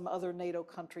 but some other NATO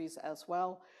countries as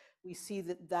well. We see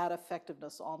that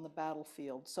effectiveness on the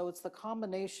battlefield. So it's the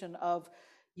combination of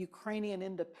Ukrainian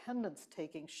independence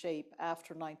taking shape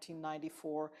after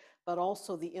 1994, but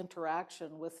also the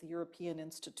interaction with European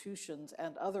institutions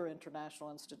and other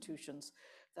international institutions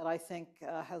that I think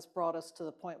has brought us to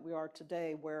the point we are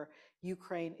today, where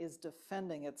Ukraine is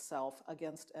defending itself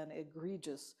against an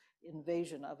egregious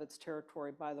invasion of its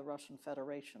territory by the Russian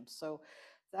Federation. So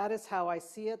that is how I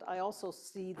see it. I also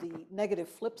see the negative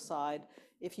flip side.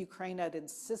 If Ukraine had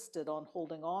insisted on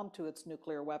holding on to its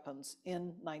nuclear weapons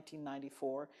in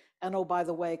 1994, and oh, by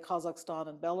the way, Kazakhstan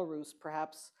and Belarus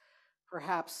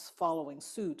perhaps following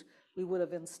suit, we would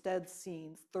have instead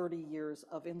seen 30 years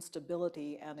of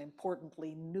instability and,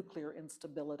 importantly, nuclear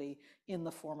instability in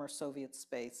the former Soviet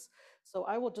space. So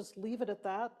I will just leave it at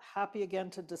that. Happy again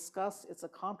to discuss. It's a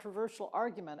controversial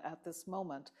argument at this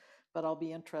moment, but I'll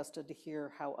be interested to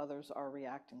hear how others are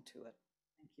reacting to it.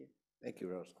 Thank you. Thank you,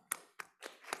 Rose.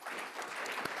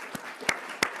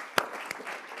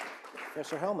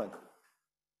 Professor Hellman.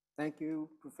 Thank you,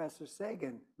 Professor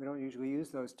Sagan. We don't usually use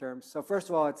those terms. So first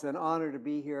of all, it's an honor to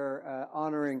be here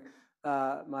honoring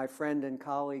my friend and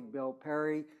colleague, Bill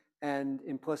Perry, and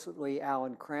implicitly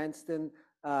Alan Cranston,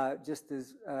 just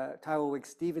as Tylwyth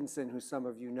Stevenson, who some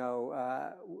of you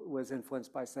know, was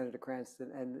influenced by Senator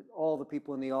Cranston, and all the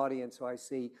people in the audience who I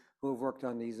see who have worked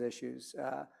on these issues.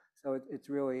 So it's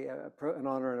really an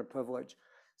honor and a privilege.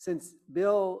 Since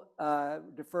Bill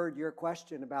deferred your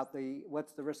question about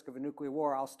what's the risk of a nuclear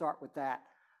war, I'll start with that.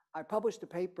 I published a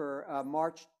paper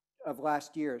March of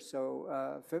last year,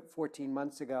 so 14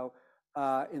 months ago,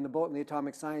 in the Bulletin of the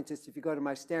Atomic Scientist. If you go to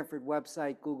my Stanford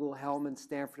website, Google Hellman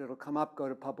Stanford, it'll come up, go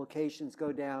to publications,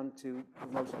 go down to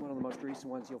one of the most recent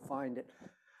ones, you'll find it.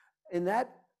 In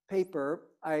that paper,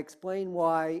 I explain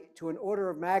why, to an order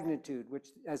of magnitude, which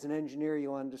as an engineer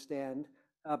you'll understand,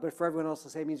 but for everyone else to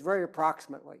say, it means very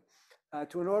approximately.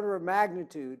 To an order of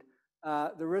magnitude,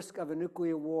 the risk of a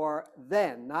nuclear war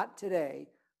then, not today,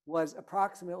 was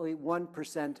approximately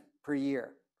 1% per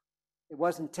year. It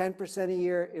wasn't 10% a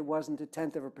year, it wasn't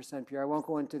 0.1% per year. I won't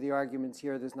go into the arguments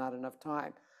here, there's not enough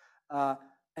time.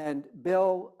 And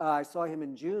Bill, I saw him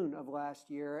in June of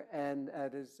last year and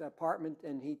at his apartment,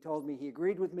 and he told me he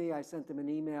agreed with me. I sent him an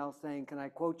email saying, can I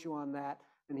quote you on that?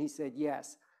 And he said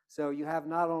yes. So you have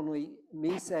not only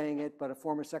me saying it, but a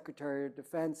former Secretary of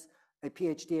Defense, a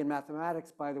PhD in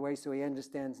mathematics, by the way, so he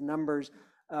understands numbers,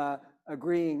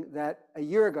 agreeing that a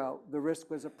year ago, the risk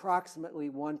was approximately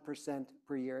 1%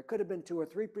 per year. It could have been 2 or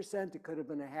 3%, it could have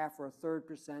been 0.5 or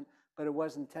 1/3%, but it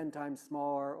wasn't 10 times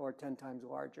smaller or 10 times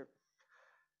larger.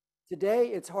 Today,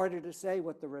 it's harder to say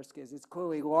what the risk is. It's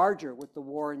clearly larger with the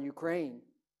war in Ukraine.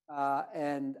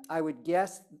 And I would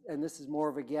guess, and this is more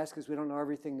of a guess because we don't know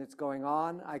everything that's going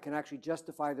on, I can actually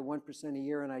justify the 1% a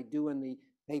year, and I do in the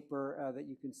paper that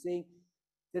you can see.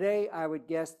 Today, I would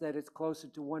guess that it's closer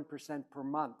to 1% per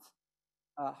month.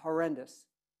 Horrendous,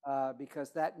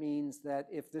 because that means that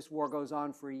if this war goes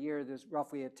on for a year, there's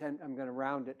roughly I'm going to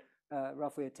round it,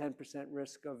 roughly a 10%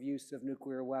 risk of use of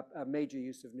major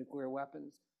use of nuclear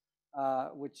weapons.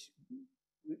 Which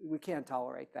we can't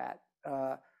tolerate that.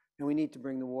 And we need to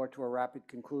bring the war to a rapid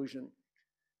conclusion.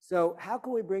 So how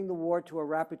can we bring the war to a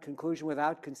rapid conclusion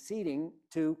without conceding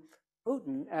to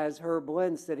Putin, as Herb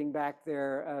Lynn sitting back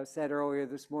there said earlier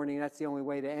this morning? That's the only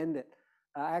way to end it.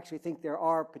 I actually think there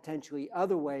are potentially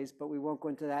other ways, but we won't go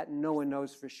into that, and no one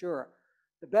knows for sure.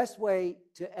 The best way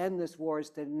to end this war is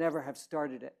to never have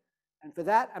started it. And for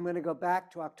that, I'm going to go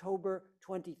back to October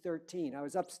 2013. I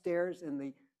was upstairs in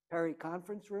the Perry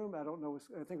Conference Room. I don't know,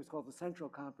 I think it was called the Central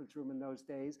Conference Room in those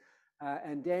days.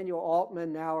 And Daniel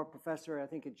Altman, now a professor, I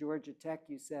think at Georgia Tech,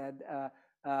 you said,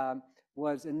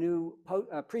 was a new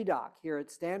pre-doc here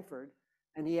at Stanford.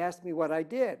 And he asked me what I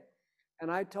did. And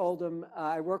I told him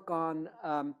I work on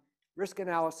risk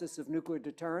analysis of nuclear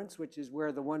deterrence, which is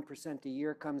where the 1% a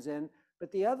year comes in.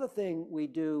 But the other thing we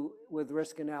do with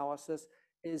risk analysis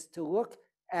is to look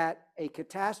at a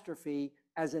catastrophe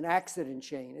as an accident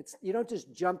chain. You don't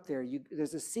just jump there.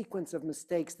 There's a sequence of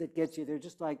mistakes that gets you there,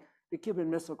 just like the Cuban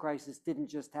Missile Crisis didn't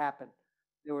just happen.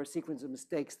 There were a sequence of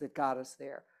mistakes that got us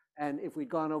there. And if we'd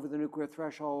gone over the nuclear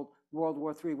threshold, World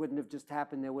War III wouldn't have just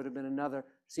happened. There would have been another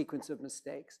sequence of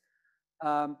mistakes.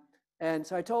 And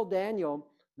so I told Daniel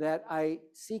that I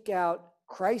seek out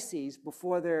crises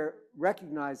before they're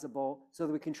recognizable so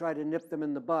that we can try to nip them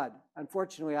in the bud.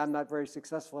 Unfortunately, I'm not very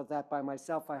successful at that by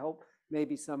myself. I hope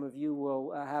maybe some of you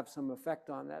will have some effect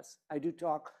on this. I do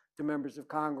talk to members of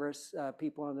Congress,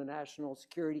 people on the National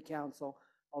Security Council,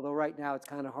 although right now it's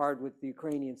kind of hard with the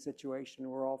Ukrainian situation.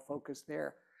 We're all focused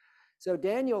there. So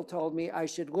Daniel told me I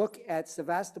should look at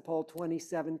Sevastopol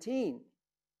 2017.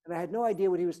 And I had no idea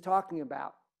what he was talking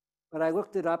about. But I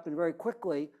looked it up, and very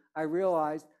quickly I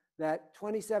realized that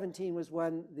 2017 was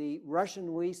when the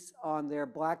Russian lease on their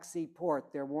Black Sea port,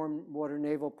 their warm water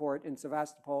naval port in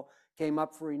Sevastopol, came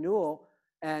up for renewal.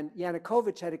 And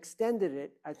Yanukovych had extended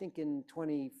it, I think in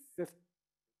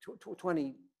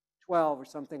 2012 or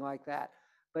something like that.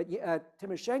 But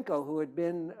Tymoshenko, who had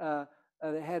been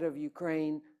the head of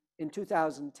Ukraine in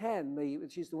 2010,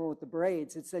 she's the one with the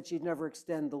braids, had said she'd never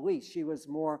extend the lease. She was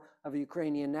more of a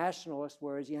Ukrainian nationalist,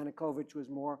 whereas Yanukovych was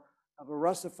more of a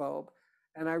Russophobe.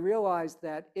 And I realized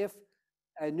that if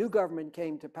a new government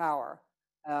came to power,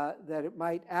 that it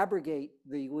might abrogate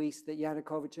the lease that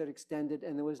Yanukovych had extended,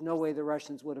 and there was no way the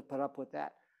Russians would have put up with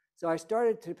that. So I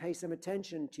started to pay some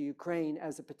attention to Ukraine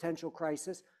as a potential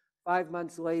crisis. 5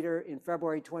 months later, in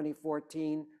February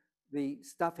 2014, the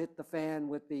stuff hit the fan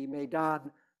with the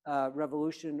Maidan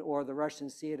revolution, or the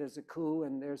Russians see it as a coup,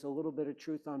 and there's a little bit of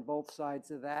truth on both sides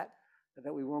of that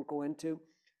we won't go into.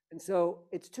 And so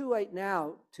it's too late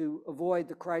now to avoid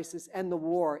the crisis and the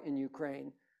war in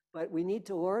Ukraine, but we need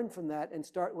to learn from that and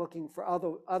start looking for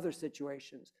other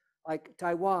situations. Like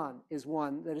Taiwan is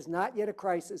one that is not yet a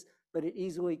crisis, but it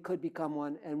easily could become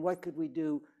one, and what could we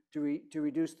do to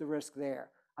reduce the risk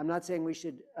there? I'm not saying we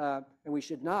should, and we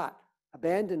should not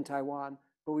abandon Taiwan,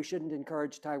 but we shouldn't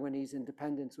encourage Taiwanese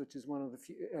independence, which is one of the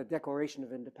few, declaration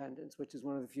of independence, which is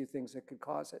one of the few things that could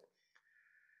cause it.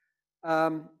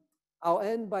 I'll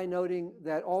end by noting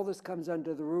that all this comes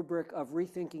under the rubric of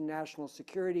rethinking national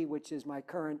security, which is my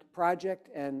current project,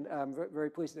 and I'm very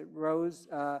pleased that Rose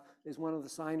is one of the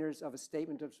signers of a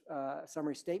statement of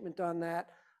summary statement on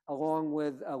that, along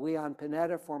with Leon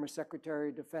Panetta, former Secretary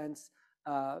of Defense,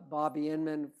 Bobby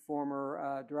Inman,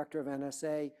 former Director of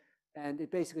NSA, And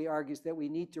it basically argues that we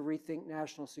need to rethink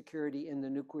national security in the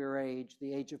nuclear age,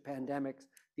 the age of pandemics,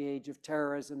 the age of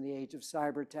terrorism, the age of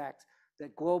cyber attacks,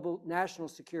 that global national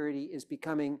security is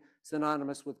becoming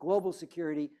synonymous with global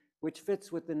security, which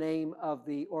fits with the name of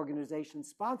the organization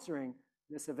sponsoring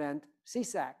this event,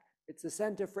 CSAC. It's the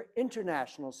Center for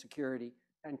International Security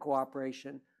and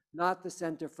Cooperation, not the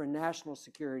Center for National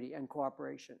Security and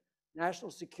Cooperation.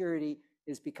 National security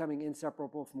is becoming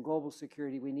inseparable from global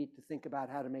security. We need to think about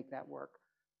how to make that work.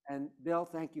 And Bill,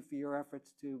 thank you for your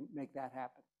efforts to make that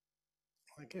happen.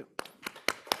 Thank you.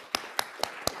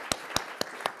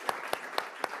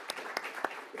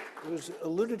 It was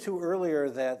alluded to earlier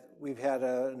that we've had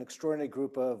an extraordinary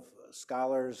group of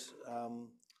scholars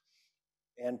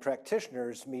and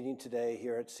practitioners meeting today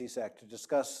here at CSAC to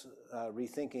discuss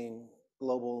rethinking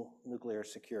global nuclear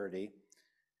security.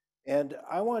 And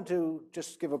I want to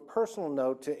just give a personal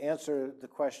note to answer the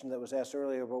question that was asked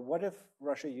earlier, but what if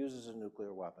Russia uses a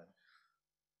nuclear weapon?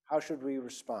 How should we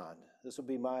respond? This will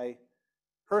be my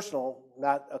personal,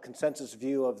 not a consensus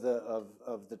view of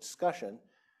the discussion.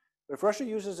 But if Russia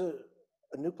uses a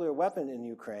nuclear weapon in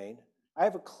Ukraine, I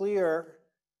have a clear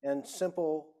and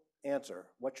simple answer.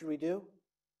 What should we do?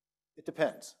 It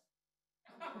depends.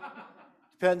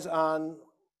 Depends on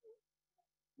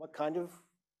what kind of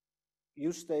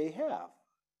use they have.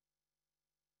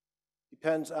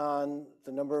 Depends on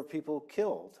the number of people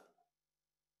killed.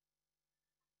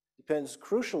 Depends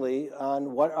crucially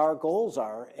on what our goals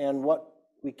are. And what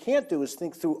we can't do is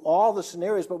think through all the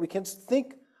scenarios, but we can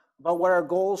think about what our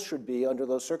goals should be under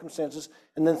those circumstances,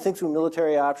 and then think through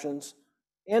military options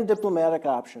and diplomatic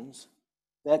options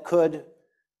that could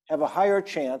have a higher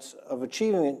chance of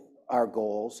achieving our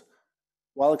goals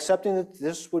while accepting that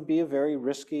this would be a very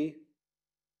risky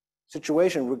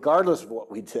situation, regardless of what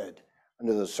we did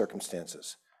under those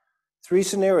circumstances. Three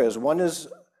scenarios. One is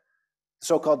the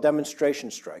so-called demonstration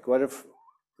strike. What if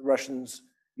the Russians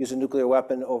use a nuclear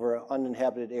weapon over an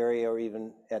uninhabited area or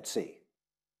even at sea?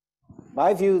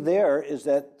 My view there is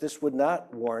that this would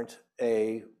not warrant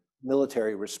a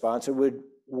military response. It would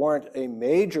warrant a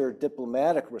major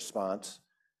diplomatic response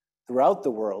throughout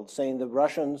the world, saying the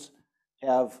Russians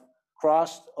have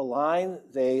crossed a line.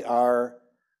 They are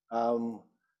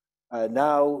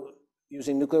now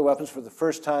using nuclear weapons for the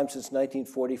first time since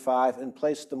 1945 and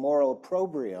placed the moral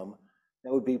opprobrium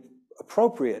that would be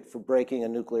appropriate for breaking a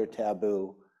nuclear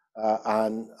taboo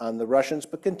on the Russians,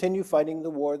 but continue fighting the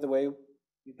war the way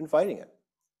we've been fighting it.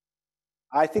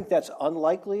 I think that's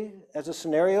unlikely as a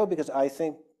scenario because I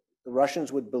think the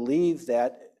Russians would believe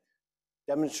that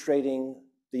demonstrating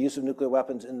the use of nuclear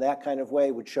weapons in that kind of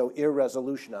way would show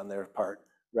irresolution on their part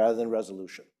rather than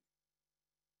resolution.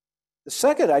 The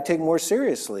second I take more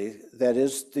seriously, that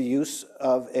is the use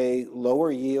of a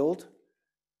lower yield,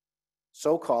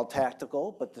 so-called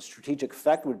tactical, but the strategic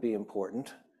effect would be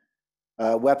important,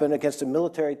 weapon against a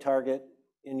military target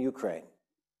in Ukraine.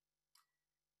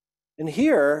 And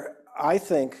here, I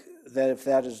think that if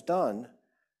that is done,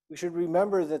 we should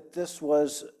remember that this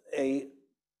was a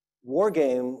war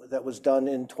game that was done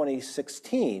in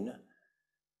 2016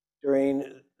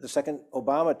 during the second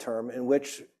Obama term, in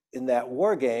which in that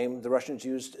war game, the Russians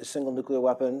used a single nuclear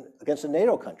weapon against a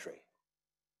NATO country.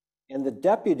 And the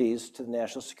deputies to the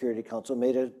National Security Council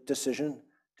made a decision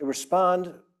to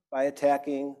respond by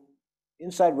attacking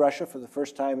inside Russia for the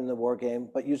first time in the war game,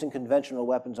 but using conventional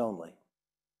weapons only.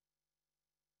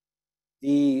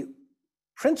 The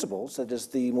principals, that is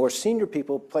the more senior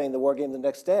people playing the war game the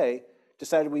next day,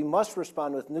 decided we must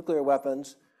respond with nuclear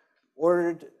weapons,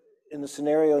 ordered in the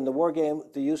scenario in the war game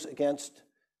the use against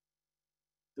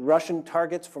the Russian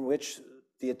targets from which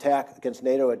the attack against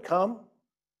NATO had come.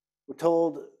 We're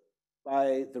told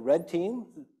by the red team,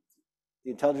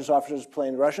 the intelligence officers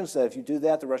playing Russians, that if you do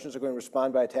that, the Russians are going to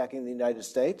respond by attacking the United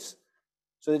States.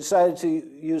 So they decided to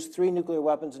use 3 nuclear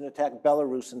weapons and attack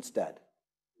Belarus instead.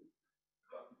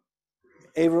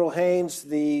 Avril Haines,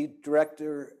 the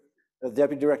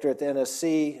deputy director at the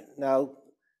NSC, now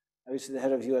obviously the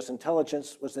head of US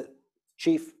intelligence, was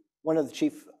one of the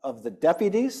chief of the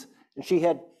deputies, and she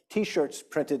had T-shirts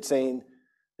printed saying,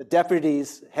 the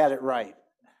deputies had it right.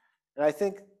 And I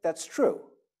think that's true.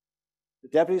 The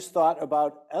deputies thought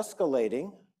about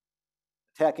escalating,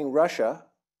 attacking Russia,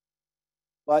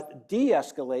 but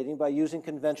de-escalating by using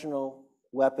conventional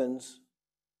weapons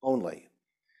only.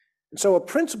 And so a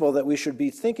principle that we should be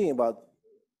thinking about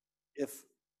if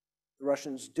the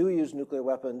Russians do use nuclear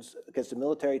weapons against a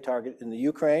military target in the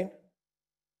Ukraine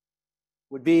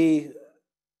would be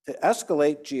to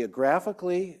escalate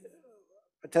geographically,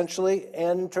 potentially,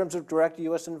 and in terms of direct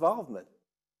US involvement,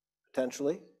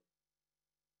 potentially,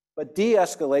 but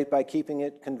de-escalate by keeping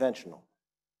it conventional.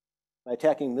 by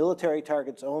attacking military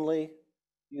targets only,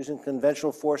 using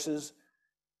conventional forces.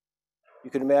 You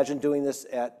can imagine doing this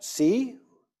at sea,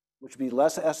 which would be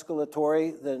less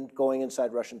escalatory than going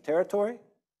inside Russian territory,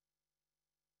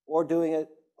 or doing it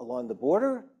along the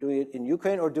border, doing it in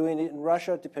Ukraine, or doing it in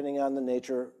Russia, depending on the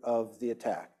nature of the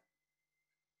attack.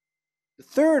 The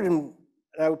third, and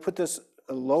I would put this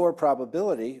a lower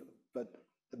probability, but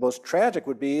the most tragic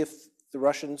would be if the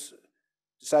Russians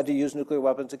decide to use nuclear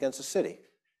weapons against a city.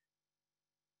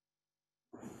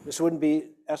 This wouldn't be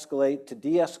escalate to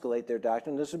de-escalate their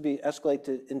doctrine. This would be escalate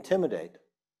to intimidate,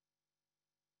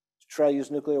 to try to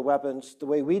use nuclear weapons the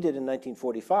way we did in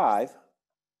 1945,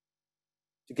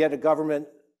 to get a government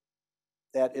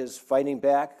that is fighting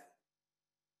back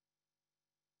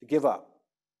to give up.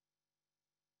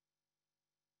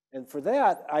 And for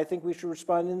that, I think we should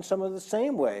respond in some of the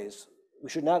same ways. We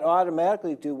should not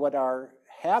automatically do what our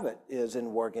habit is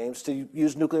in war games, to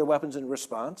use nuclear weapons in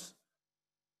response,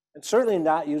 and certainly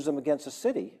not use them against a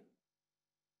city.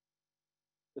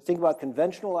 But think about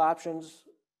conventional options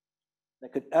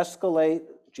that could escalate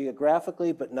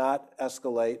geographically, but not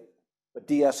escalate, but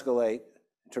de-escalate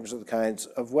in terms of the kinds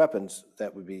of weapons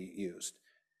that would be used.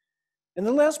 And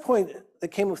the last point that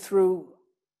came throughout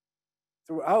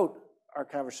our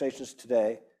conversations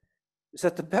today is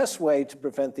that the best way to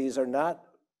prevent these are not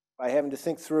by having to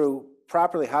think through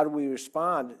properly how do we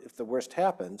respond if the worst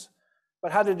happens,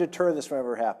 but how to deter this from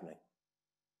ever happening.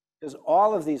 Because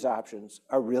all of these options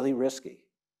are really risky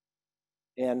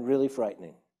and really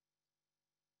frightening.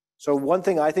 So one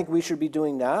thing I think we should be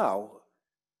doing now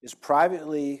is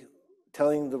privately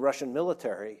telling the Russian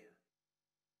military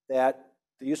that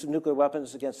the use of nuclear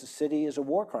weapons against a city is a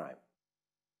war crime.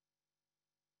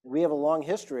 We have a long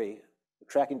history of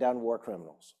tracking down war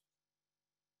criminals.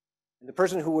 And the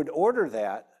person who would order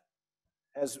that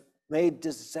has made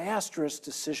disastrous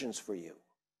decisions for you.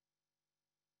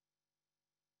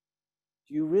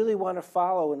 Do you really want to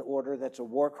follow an order that's a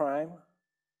war crime?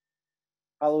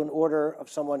 Follow an order of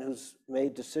someone who's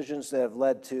made decisions that have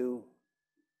led to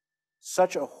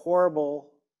such a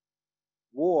horrible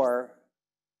war,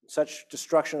 such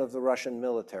destruction of the Russian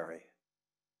military?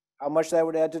 How much that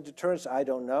would add to deterrence, I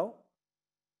don't know.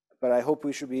 But I hope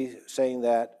we should be saying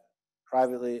that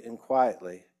privately and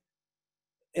quietly.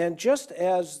 And just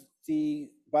as the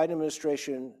Biden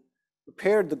administration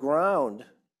prepared the ground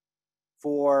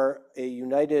for a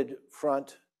united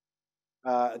front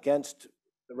against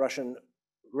the Russian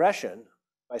aggression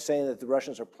by saying that the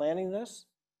Russians are planning this,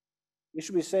 we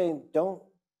should be saying,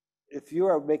 if you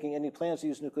are making any plans to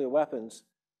use nuclear weapons,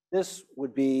 this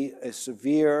would be a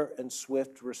severe and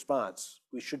swift response.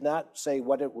 We should not say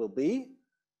what it will be,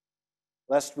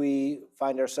 lest we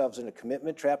find ourselves in a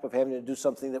commitment trap of having to do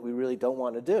something that we really don't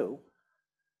want to do.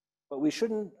 But we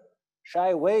shouldn't shy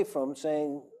away from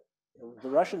saying, the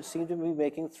Russians seem to be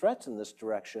making threats in this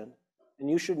direction, and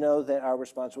you should know that our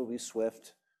response will be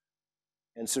swift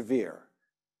and severe.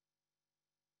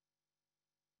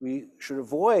 We should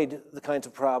avoid the kinds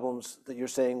of problems that you're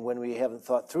saying when we haven't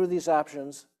thought through these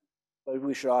options, but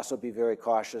we should also be very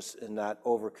cautious in not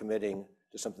overcommitting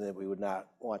to something that we would not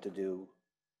want to do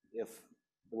if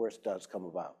the worst does come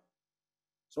about.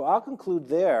 So I'll conclude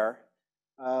there.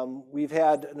 We've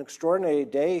had an extraordinary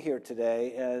day here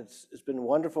today, and it's been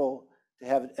wonderful to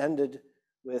have it ended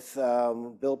with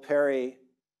Bill Perry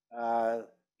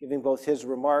giving both his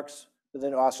remarks, but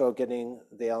then also getting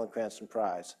the Alan Cranston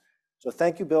Prize. So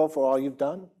thank you, Bill, for all you've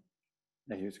done.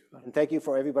 Thank you. And thank you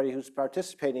for everybody who's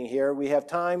participating here. We have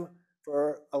time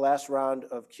for a last round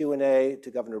of Q&A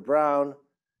to Governor Brown,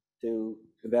 to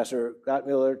Ambassador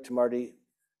Gottmuller, to Marty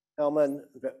Hellman,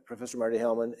 Professor Marty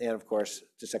Hellman, and of course,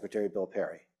 to Secretary Bill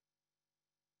Perry.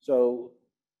 So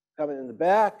coming in the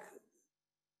back.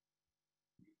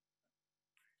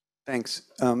 Thanks.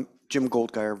 Jim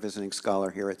Goldgeier, visiting scholar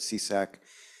here at CSAC.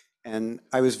 And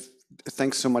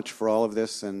thanks so much for all of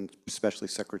this, and especially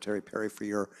Secretary Perry for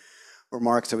your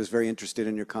remarks. I was very interested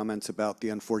in your comments about the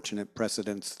unfortunate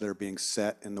precedents that are being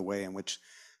set in the way in which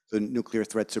the nuclear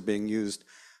threats are being used.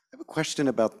 I have a question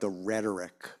about the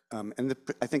rhetoric,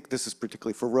 I think this is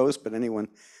particularly for Rose, but anyone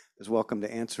is welcome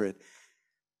to answer it.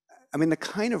 I mean, the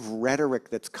kind of rhetoric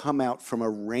that's come out from a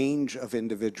range of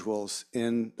individuals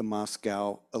in the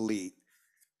Moscow elite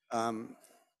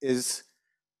is,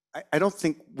 I don't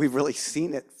think we've really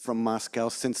seen it from Moscow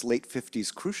since late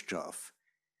 50s Khrushchev.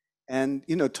 And,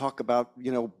 talk about,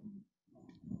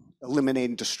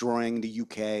 eliminating, destroying the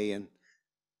UK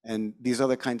and these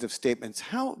other kinds of statements.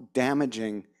 How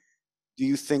damaging do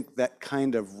you think that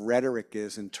kind of rhetoric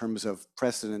is in terms of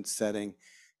precedent setting?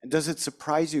 And does it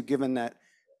surprise you, given that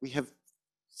we have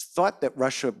thought that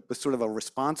Russia was sort of a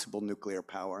responsible nuclear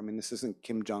power. I mean, this isn't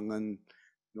Kim Jong-un,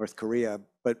 North Korea,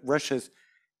 but Russia's,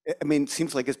 I mean, it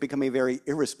seems like it's become a very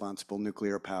irresponsible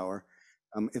nuclear power,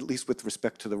 at least with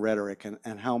respect to the rhetoric.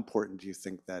 And how important do you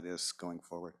think that is going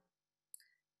forward?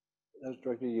 That was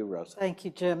directed to you, Rosa. Thank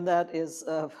you, Jim. That is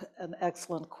an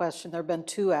excellent question. There have been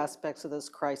two aspects of this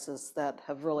crisis that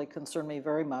have really concerned me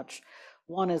very much.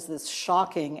 One is this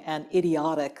shocking and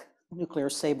idiotic nuclear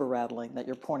saber rattling that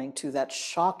you're pointing to, that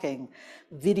shocking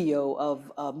video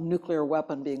of a nuclear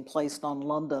weapon being placed on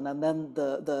London, and then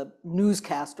the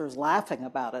newscasters laughing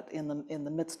about it in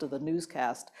the midst of the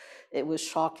newscast. It was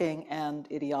shocking and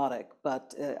idiotic,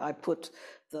 but I put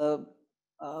the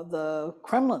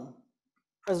Kremlin,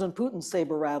 President Putin's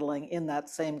saber rattling, in that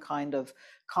same kind of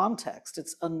context.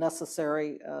 It's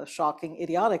unnecessary, shocking,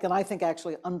 idiotic, and I think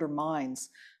actually undermines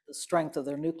the strength of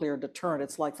their nuclear deterrent.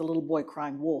 It's like the little boy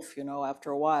crying wolf, you know, after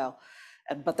a while.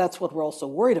 But that's what we're also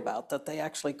worried about, that they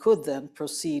actually could then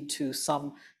proceed to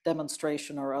some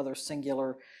demonstration or other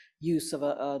singular use of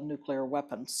a nuclear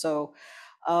weapon. So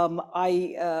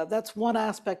that's one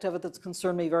aspect of it that's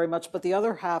concerned me very much. But the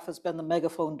other half has been the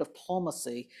megaphone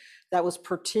diplomacy. That was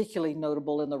particularly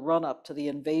notable in the run-up to the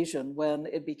invasion, when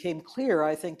it became clear,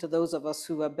 I think, to those of us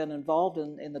who have been involved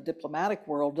in the diplomatic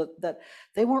world, that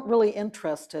they weren't really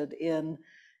interested in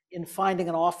finding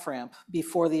an off-ramp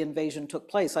before the invasion took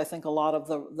place. I think a lot of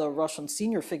the Russian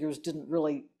senior figures didn't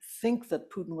really think that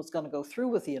Putin was going to go through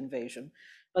with the invasion.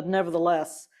 But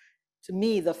nevertheless, to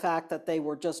me, the fact that they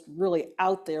were just really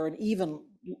out there and even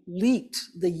leaked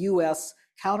the US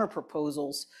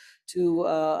counter-proposals to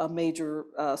a major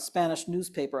Spanish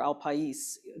newspaper, El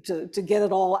País, to get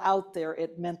it all out there,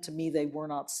 it meant to me they were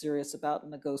not serious about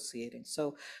negotiating.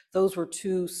 So those were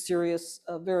two serious,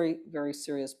 very, very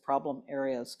serious problem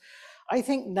areas. I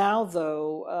think now,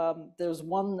 though, there's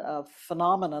one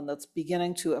phenomenon that's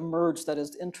beginning to emerge that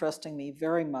is interesting me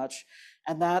very much,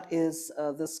 and that is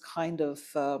this kind of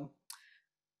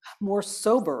more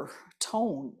sober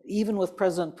tone, even with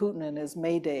President Putin in his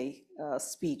May Day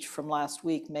speech from last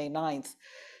week, May 9th.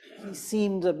 He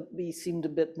seemed a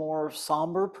bit more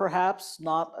somber, perhaps,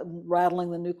 not rattling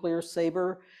the nuclear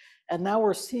saber. And now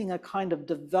we're seeing a kind of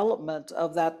development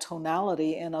of that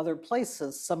tonality in other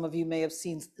places. Some of you may have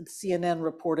seen CNN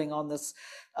reporting on this,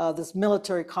 this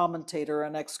military commentator,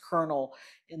 an ex-colonel,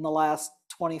 in the last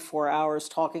 24 hours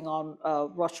talking on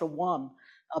Russia One,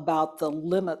 about the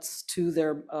limits to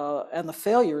their and the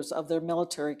failures of their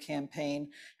military campaign,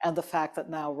 and the fact that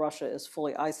now Russia is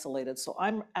fully isolated. So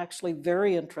I'm actually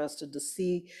very interested to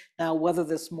see now whether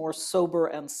this more sober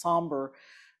and somber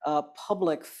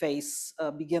public face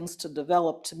begins to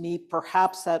develop. To me,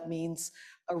 perhaps that means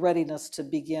a readiness to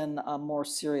begin a more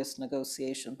serious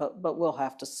negotiation, but we'll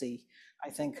have to see. I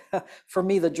think for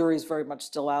me, the jury's very much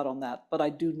still out on that, but I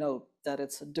do note that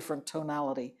it's a different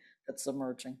tonality that's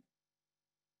emerging.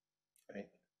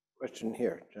 Question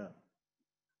here, John.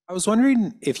 I was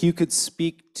wondering if you could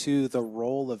speak to the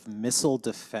role of missile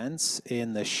defense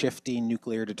in the shifting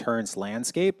nuclear deterrence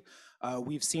landscape.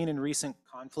 We've seen in recent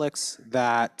conflicts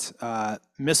that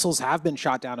missiles have been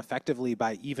shot down effectively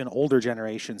by even older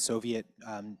generation Soviet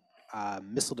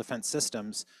missile defense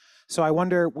systems. So I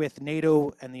wonder, with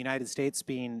NATO and the United States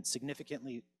being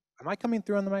significantly, am I coming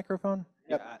through on the microphone?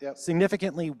 Yep.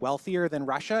 Significantly wealthier than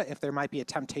Russia, if there might be a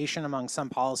temptation among some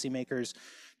policymakers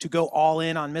to go all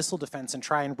in on missile defense and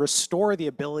try and restore the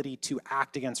ability to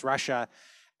act against Russia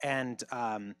and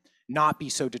not be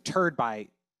so deterred by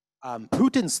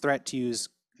Putin's threat to use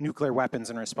nuclear weapons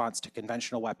in response to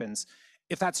conventional weapons.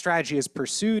 If that strategy is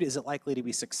pursued, is it likely to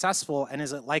be successful? And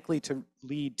is it likely to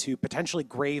lead to potentially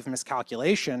grave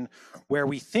miscalculation, where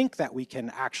we think that we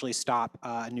can actually stop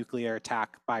a nuclear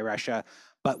attack by Russia,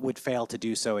 but would fail to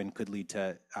do so and could lead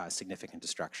to significant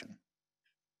destruction?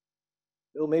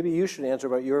 Bill, maybe you should answer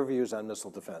about your views on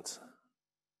missile defense.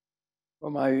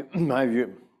 Well, my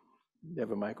view, you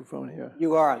have a microphone here?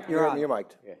 You are on. You're on. You're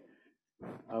mic'd.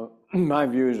 Okay. My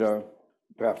views are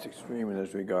perhaps extreme in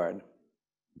this regard,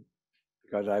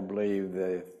 because I believe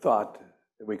the thought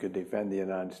that we could defend the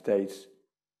United States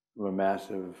from a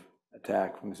massive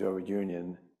attack from the Soviet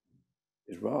Union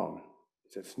is wrong.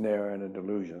 It's a snare and a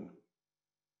delusion.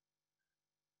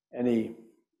 Any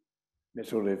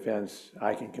missile defense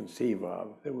I can conceive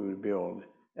of that we would build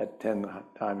at 10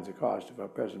 times the cost of our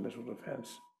present missile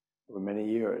defense over many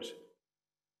years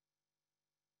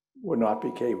would not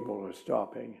be capable of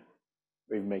stopping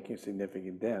or even making a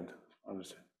significant dent on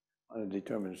a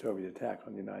determined Soviet attack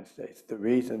on the United States. The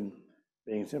reason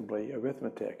being simply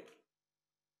arithmetic,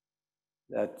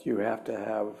 that you have to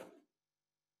have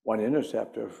one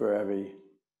interceptor for every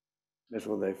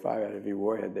missile they fire at, every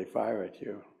warhead they fire at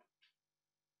you.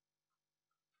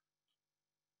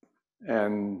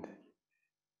 And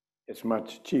it's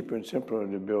much cheaper and simpler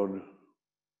to build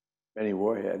many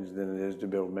warheads than it is to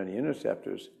build many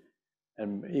interceptors.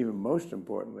 And even most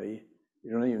importantly,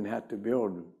 you don't even have to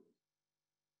build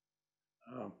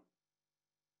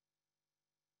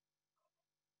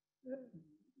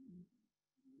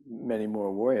many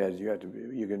more warheads.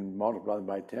 You can multiply them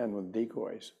by 10 with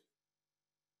decoys.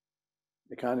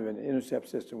 The kind of an intercept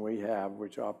system we have,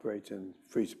 which operates in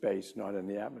free space, not in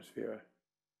the atmosphere,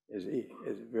 is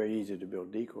very easy to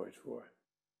build decoys for.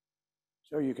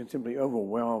 So you can simply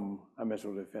overwhelm a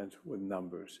missile defense with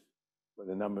numbers, where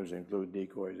the numbers include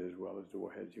decoys as well as the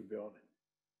warheads you build.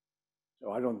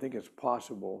 So I don't think it's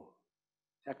possible,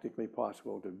 technically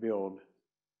possible, to build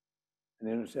an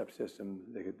intercept system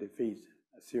that could defeat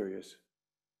a serious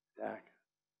attack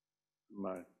from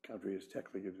a country as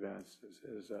technically advanced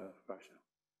as Russia.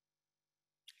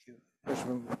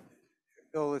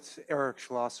 Bill, it's Eric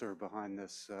Schlosser behind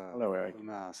this Hello, Eric.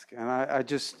 mask. And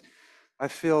I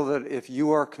feel that if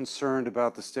you are concerned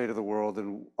about the state of the world,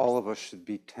 then all of us should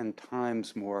be 10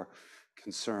 times more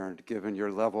concerned, given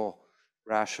your level,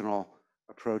 rational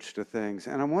approach to things.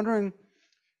 And I'm wondering,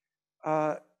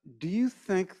 do you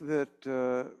think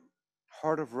that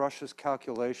part of Russia's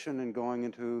calculation in going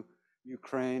into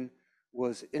Ukraine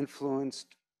was influenced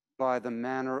by the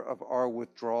manner of our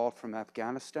withdrawal from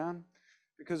Afghanistan?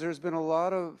 Because there's been a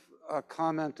lot of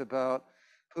comment about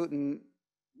Putin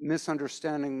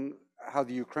misunderstanding how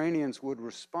the Ukrainians would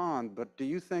respond, but do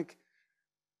you think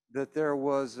that there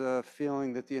was a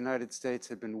feeling that the United States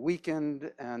had been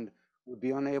weakened and would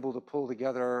be unable to pull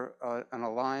together an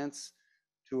alliance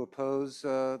to oppose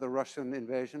the Russian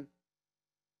invasion?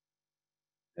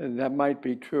 And that might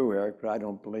be true, Eric, but I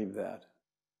don't believe that.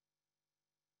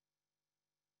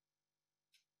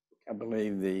 I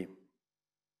believe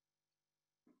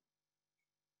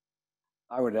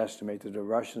I would estimate that the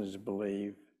Russians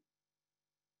believe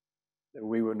that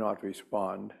we would not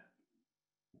respond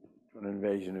to an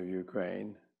invasion of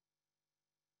Ukraine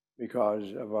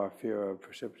because of our fear of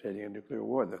precipitating a nuclear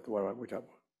war, which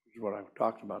is what I've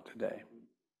talked about today.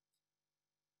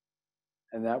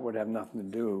 And that would have nothing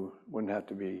to do, wouldn't have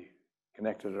to be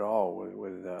connected at all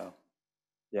with the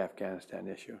Afghanistan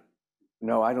issue.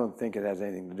 No, I don't think it has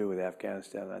anything to do with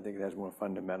Afghanistan. I think it has more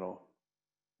fundamental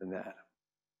than that.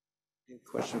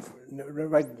 Question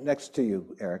right next to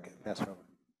you, Eric. Pass it over.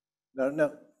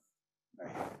 No.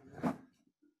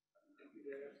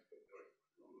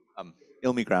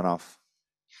 Ilmi Granov.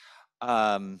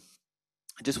 I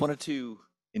just wanted to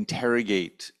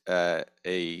interrogate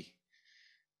a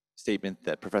statement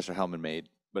that Professor Hellman made,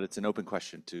 but it's an open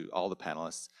question to all the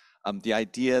panelists. The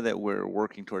idea that we're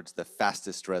working towards the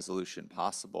fastest resolution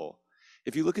possible.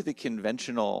 If you look at the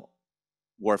conventional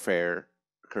warfare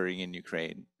occurring in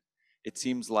Ukraine, it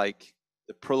seems like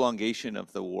the prolongation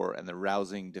of the war and the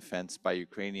rousing defense by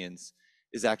Ukrainians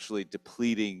is actually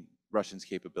depleting Russians'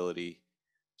 capability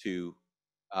to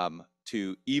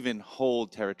even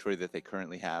hold territory that they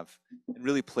currently have, and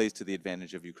really plays to the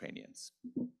advantage of Ukrainians.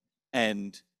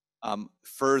 And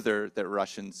further, that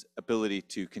Russians' ability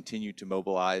to continue to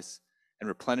mobilize and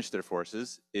replenish their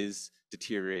forces is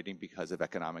deteriorating because of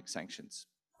economic sanctions.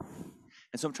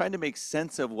 And so I'm trying to make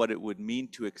sense of what it would mean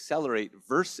to accelerate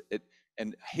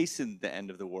and hasten the end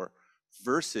of the war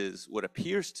versus what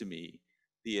appears to me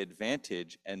the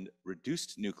advantage and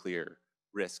reduced nuclear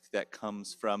risk that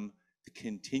comes from the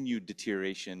continued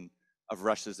deterioration of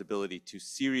Russia's ability to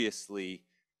seriously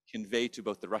convey to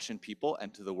both the Russian people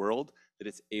and to the world that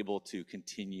it's able to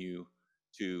continue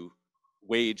to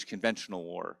wage conventional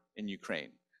war in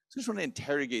Ukraine. So I just want to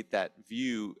interrogate that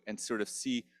view and sort of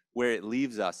see where it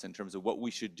leaves us in terms of what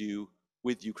we should do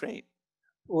with Ukraine.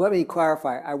 Well, let me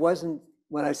clarify.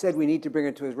 When I said we need to bring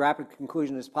it to as rapid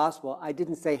conclusion as possible, I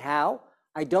didn't say how.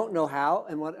 I don't know how.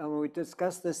 And when we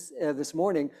discussed this this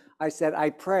morning, I said, I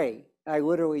pray. I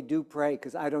literally do pray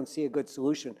because I don't see a good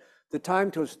solution. The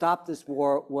time to have stopped this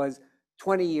war was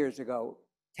 20 years ago,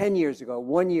 10 years ago,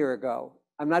 1 year ago.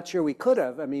 I'm not sure we could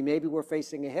have. I mean, maybe we're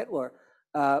facing a Hitler,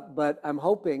 but I'm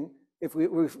hoping if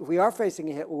we are facing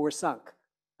a Hitler, we're sunk.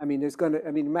 I mean,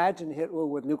 imagine Hitler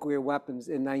with nuclear weapons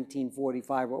in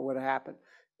 1945, what would have happened?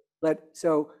 But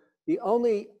so the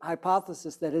only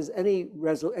hypothesis that has any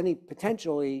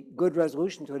potentially good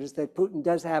resolution to it is that Putin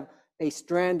does have a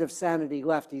strand of sanity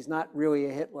left. He's not really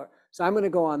a Hitler. So I'm going to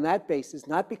go on that basis,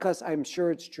 not because I'm sure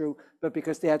it's true, but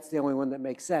because that's the only one that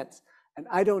makes sense. And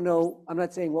I don't know, I'm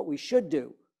not saying what we should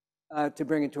do to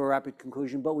bring it to a rapid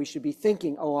conclusion, but we should be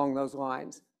thinking along those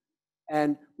lines.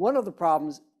 And one of the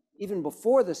problems, even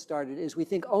before this started, is we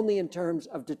think only in terms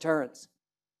of deterrence.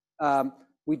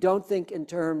 We don't think in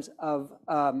terms of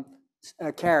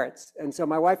carrots. And so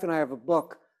my wife and I have a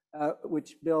book,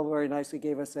 which Bill very nicely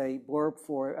gave us a blurb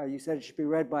for. You said it should be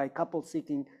read by couples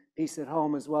seeking peace at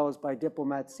home as well as by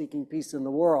diplomats seeking peace in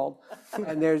the world.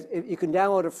 And you can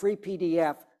download a free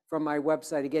PDF from my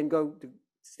website. Again, go to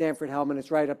Stanford Hellman,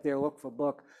 it's right up there, look for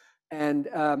book. And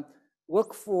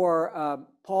look for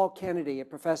Paul Kennedy, a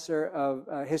professor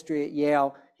of history at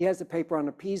Yale. He has a paper on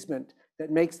appeasement that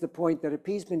makes the point that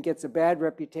appeasement gets a bad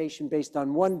reputation based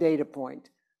on one data point,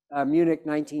 Munich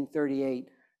 1938.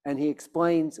 And he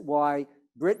explains why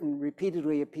Britain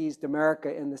repeatedly appeased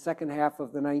America in the second half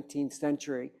of the 19th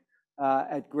century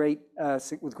with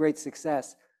great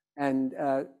success. And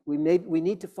we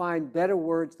need to find better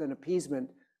words than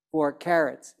appeasement for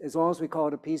carrots. As long as we call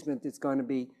it appeasement, it's going to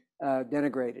be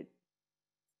denigrated.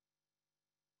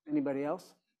 Anybody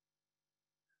else?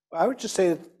 I would just say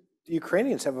that the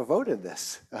Ukrainians have voted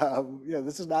this.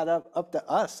 This is not up to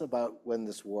us about when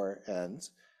this war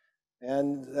ends.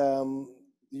 And the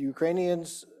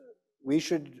Ukrainians, we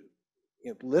should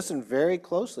listen very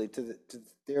closely to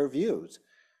their views.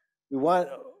 We want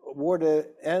a war to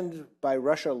end by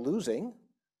Russia losing,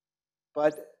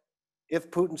 but if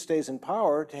Putin stays in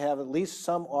power, to have at least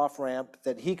some off-ramp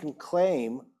that he can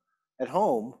claim at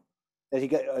home that he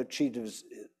achieved his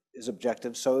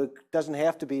objectives. So it doesn't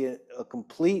have to be a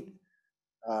complete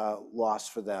loss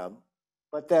for them,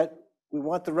 but that we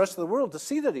want the rest of the world to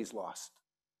see that he's lost,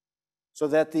 so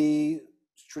that the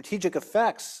strategic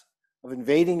effects of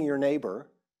invading your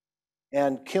neighbor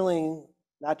and killing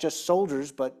not just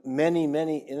soldiers, but many,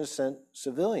 many innocent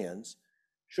civilians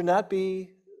should not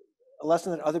be a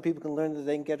lesson that other people can learn that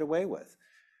they can get away with.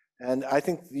 And I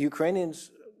think the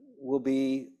Ukrainians will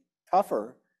be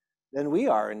tougher than we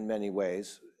are in many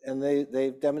ways, and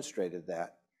they've demonstrated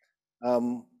that.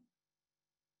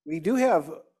 We do have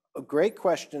a great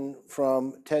question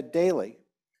from Ted Daly,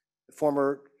 the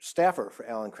former staffer for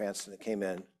Alan Cranston that came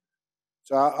in.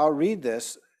 So I'll read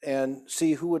this and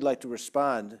see who would like to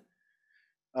respond.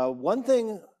 One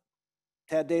thing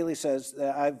Ted Daly says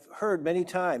that I've heard many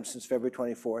times since February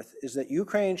 24th is that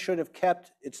Ukraine should have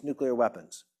kept its nuclear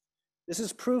weapons. This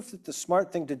is proof that the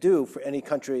smart thing to do for any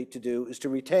country to do is to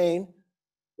retain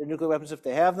their nuclear weapons if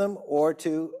they have them, or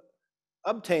to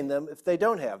obtain them if they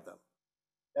don't have them.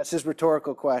 That's his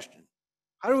rhetorical question.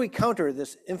 How do we counter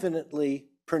this infinitely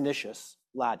pernicious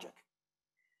logic?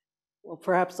 Well,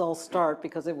 perhaps I'll start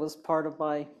because it was part of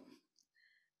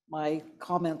my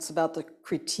comments about the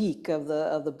critique of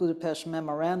the Budapest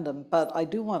Memorandum, but I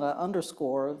do want to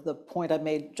underscore the point I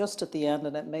made just at the end,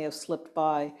 and it may have slipped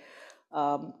by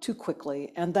too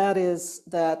quickly, and that is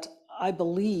that I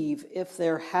believe if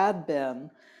there had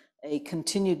been a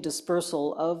continued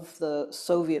dispersal of the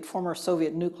former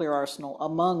Soviet nuclear arsenal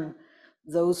among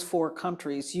those four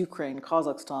countries, Ukraine,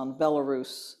 Kazakhstan,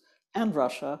 Belarus, and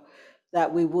Russia,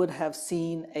 that we would have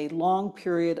seen a long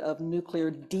period of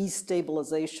nuclear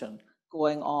destabilization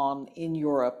going on in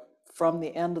Europe from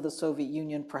the end of the Soviet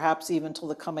Union, perhaps even till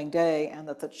the coming day, and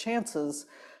that the chances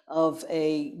of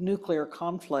a nuclear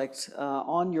conflict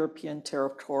on European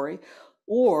territory,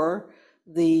 or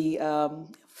the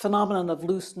phenomenon of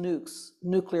loose nukes,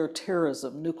 nuclear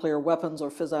terrorism, nuclear weapons or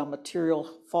fissile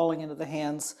material falling into the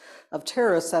hands of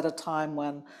terrorists at a time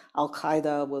when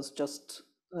Al-Qaeda was just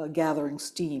gathering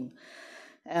steam.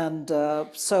 And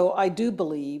so I do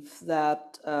believe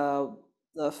that,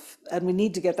 and we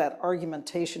need to get that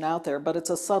argumentation out there, but it's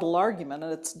a subtle argument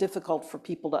and it's difficult for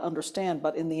people to understand.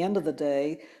 But in the end of the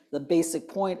day, the basic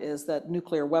point is that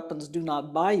nuclear weapons do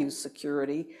not buy you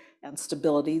security and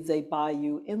stability, they buy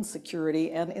you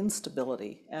insecurity and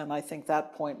instability. And I think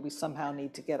that point we somehow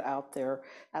need to get out there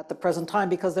at the present time,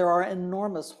 because there are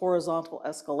enormous horizontal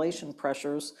escalation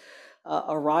pressures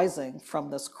arising from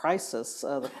this crisis.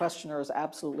 The questioner is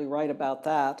absolutely right about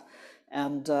that.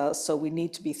 And so we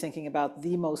need to be thinking about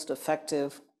the most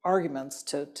effective arguments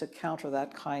to counter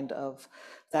that kind of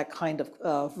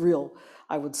real,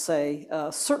 I would say,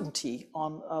 certainty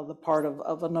on the part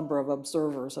of a number of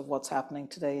observers of what's happening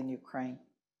today in Ukraine.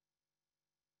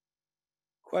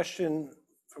 Question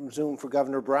from Zoom for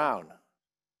Governor Brown.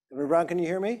 Governor Brown, can you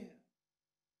hear me?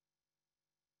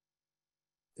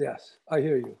 Yes, I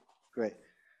hear you. Great.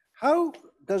 How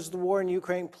does the war in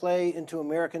Ukraine play into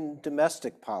American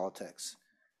domestic politics?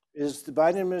 Is the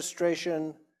Biden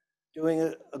administration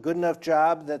doing a good enough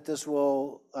job that this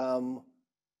will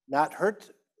not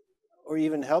hurt or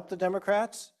even help the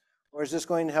Democrats? Or is this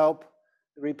going to help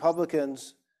the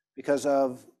Republicans because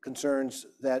of concerns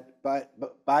that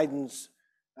Biden's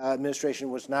administration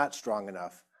was not strong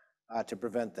enough to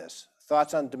prevent this?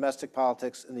 Thoughts on domestic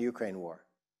politics in the Ukraine war?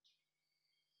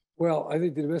 Well, I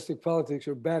think the domestic politics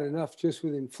are bad enough just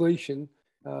with inflation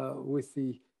with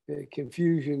the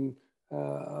confusion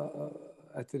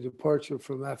at the departure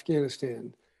from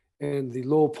Afghanistan and the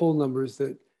low poll numbers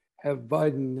that have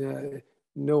Biden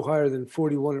no higher than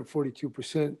 41 or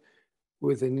 42%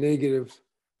 with a negative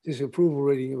disapproval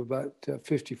rating of about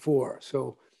 54.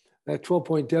 So that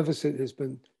 12-point deficit has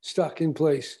been stuck in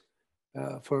place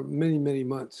for many, many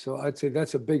months. So I'd say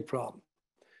that's a big problem.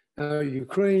 Now,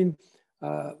 Ukraine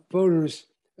voters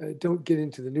don't get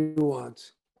into the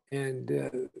nuance, and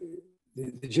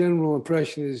the general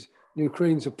impression is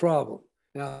Ukraine's a problem.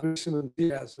 Now, there's some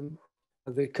enthusiasm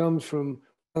that comes from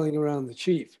rallying around the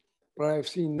chief, but I've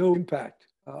seen no impact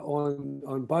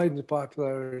on Biden's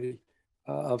popularity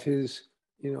of his,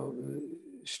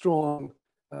 strong,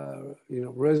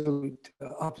 resolute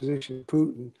opposition to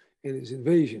Putin and his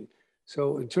invasion.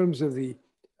 So, in terms of the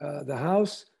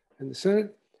House and the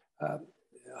Senate,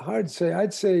 hard to say.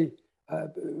 I'd say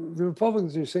the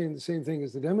Republicans are saying the same thing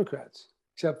as the Democrats,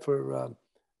 except for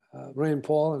Rand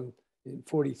Paul and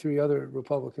 43 other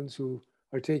Republicans who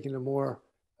are taking a more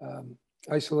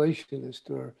isolationist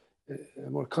or a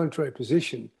more contrary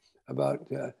position about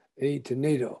aid to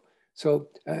NATO. So,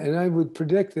 and I would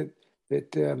predict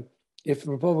that if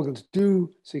the Republicans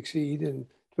do succeed, and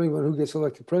depending on who gets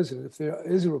elected president, if there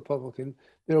is a Republican,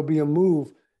 there'll be a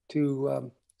move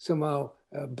to somehow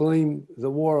blame the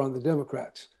war on the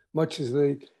Democrats, much as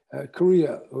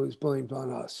Korea was blamed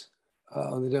on us,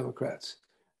 on the Democrats.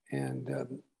 And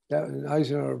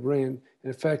Eisenhower ran, in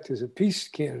effect, as a peace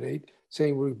candidate,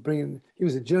 saying he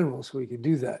was a general, so he could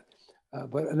do that.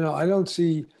 But no, I don't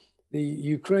see the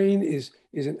Ukraine is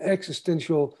an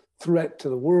existential threat to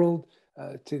the world,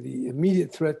 to the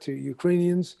immediate threat to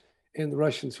Ukrainians and the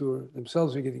Russians who are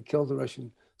themselves are getting killed, the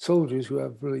Russian soldiers who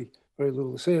have really very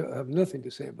little to say, have nothing to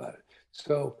say about it.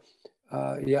 So,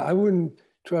 yeah, I wouldn't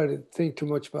try to think too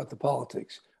much about the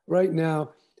politics. Right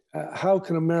now, how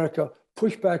can America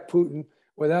push back Putin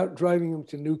without driving him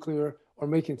to nuclear or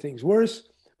making things worse,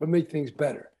 but make things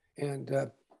better? And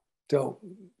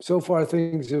so far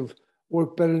things have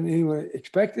worked better than anyone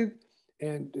expected.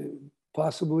 And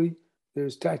possibly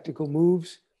there's tactical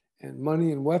moves and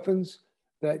money and weapons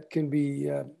that can be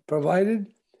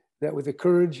provided, that with the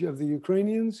courage of the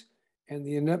Ukrainians and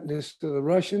the ineptness of the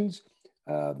Russians,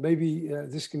 maybe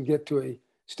this can get to a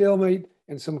stalemate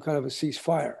and some kind of a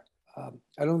ceasefire.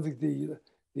 I don't think the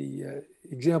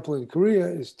example in Korea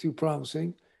is too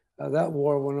promising. That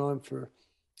war went on for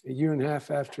a year and a half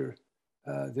after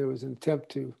there was an attempt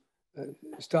to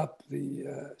stop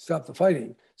the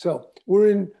fighting. So we're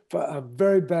in a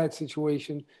very bad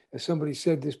situation. As somebody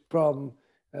said, this problem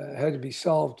had to be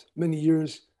solved many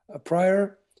years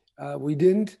prior. We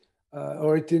didn't,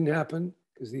 or it didn't happen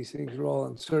because these things are all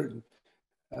uncertain.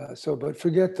 But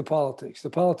forget the politics. The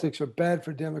politics are bad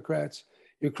for Democrats.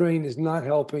 Ukraine is not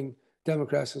helping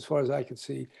Democrats as far as I can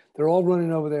see. They're all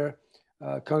running over there.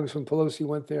 Congressman Pelosi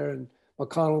went there and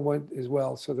McConnell went as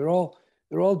well. So they're all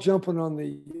jumping on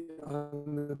the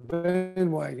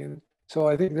bandwagon. So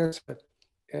I think that's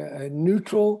a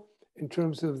neutral in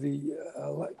terms of the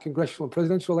congressional and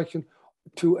presidential election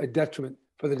to a detriment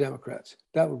for the Democrats.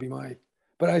 That would be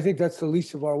but I think that's the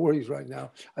least of our worries right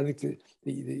now. I think the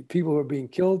people who are being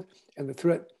killed and the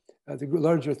threat, the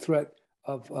larger threat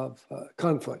of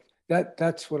conflict,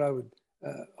 that's what I would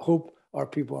hope our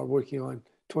people are working on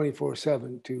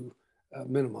 24/7 to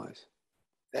minimize.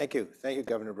 Thank you. Thank you,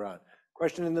 Governor Brown.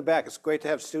 Question in the back. It's great to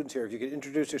have students here. If you could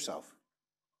introduce yourself.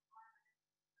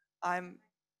 It's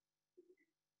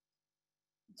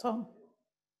on.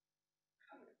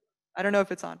 I don't know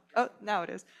if it's on. Oh, now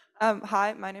it is.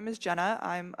 Hi, my name is Jenna.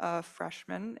 I'm a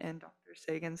freshman in Dr.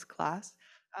 Sagan's class.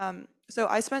 So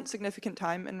I spent significant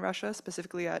time in Russia,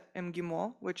 specifically at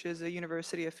MGIMO, which is a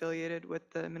university affiliated with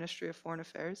the Ministry of Foreign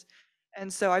Affairs.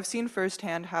 And so I've seen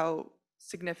firsthand how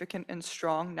significant and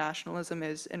strong nationalism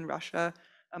is in Russia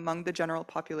among the general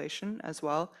population as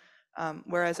well.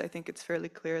 Whereas I think it's fairly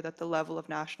clear that the level of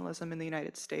nationalism in the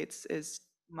United States is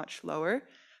much lower.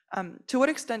 To what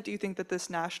extent do you think that this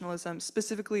nationalism,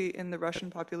 specifically in the Russian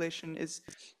population, is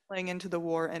playing into the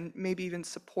war and maybe even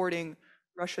supporting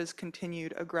Russia's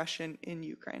continued aggression in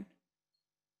Ukraine?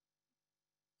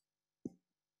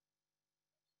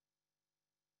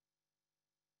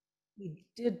 We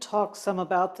did talk some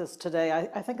about this today.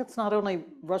 I think it's not only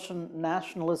Russian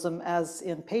nationalism as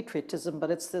in patriotism, but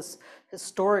it's this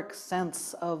historic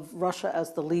sense of Russia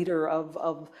as the leader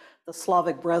of the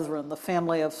Slavic brethren, the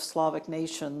family of Slavic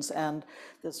nations, and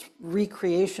this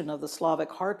recreation of the Slavic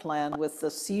heartland with the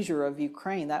seizure of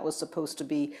Ukraine. That was supposed to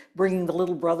be bringing the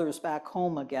little brothers back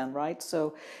home again, right?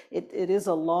 So it is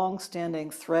a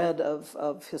long-standing thread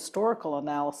of historical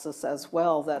analysis as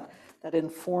well that that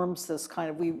informs this kind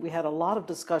of, we had a lot of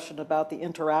discussion about the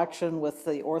interaction with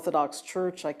the Orthodox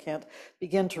Church. I can't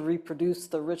begin to reproduce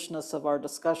the richness of our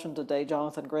discussion today.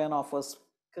 Jonathan Granoff was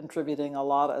contributing a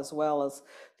lot as well as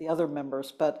the other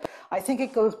members. But I think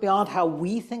it goes beyond how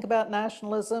we think about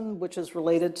nationalism, which is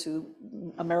related to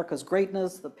America's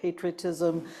greatness, the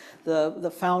patriotism,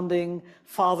 the founding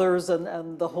fathers,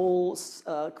 and the whole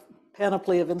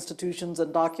panoply of institutions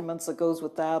and documents that goes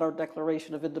with that, our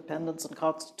Declaration of Independence and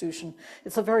Constitution.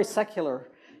 It's a very secular,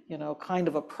 kind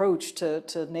of approach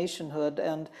to nationhood.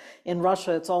 And in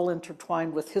Russia, it's all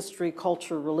intertwined with history,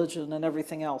 culture, religion, and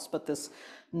everything else. But this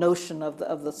notion of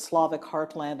the Slavic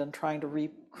heartland and trying to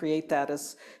recreate that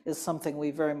is something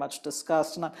we very much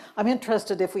discussed. And I'm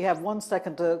interested, if we have 1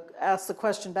 second, to ask the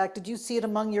question back. Did you see it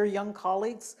among your young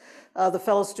colleagues, the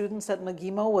fellow students at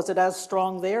McGimo? Was it as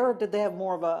strong there, or did they have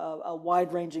more of a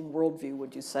wide-ranging worldview,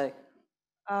 would you say?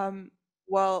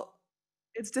 Well,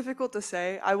 it's difficult to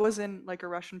say. I was in like a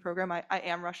Russian program. I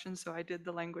am Russian, so I did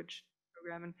the language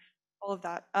program and all of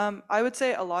that. I would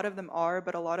say a lot of them are,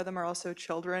 but a lot of them are also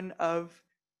children of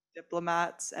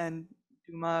diplomats and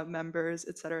Duma members,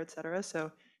 et cetera, et cetera.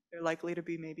 So they're likely to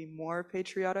be maybe more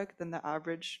patriotic than the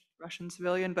average Russian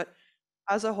civilian. But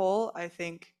as a whole, I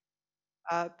think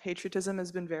patriotism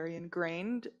has been very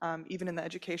ingrained, even in the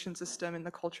education system, in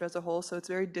the culture as a whole. So it's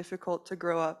very difficult to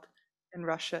grow up in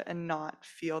Russia and not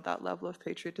feel that level of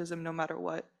patriotism, no matter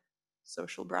what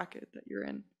social bracket that you're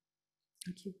in.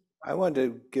 Thank you. I wanted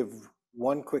to give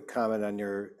one quick comment on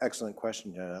your excellent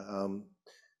question, Jenna.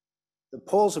 The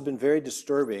polls have been very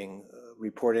disturbing,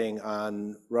 reporting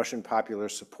on Russian popular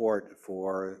support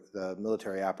for the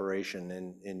military operation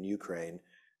in Ukraine.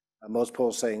 Most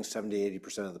polls saying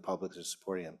 70–80% of the public is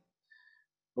supporting them.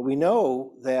 But we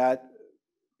know that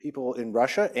people in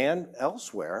Russia and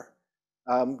elsewhere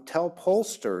tell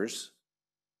pollsters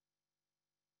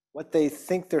what they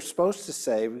think they're supposed to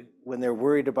say when they're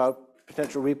worried about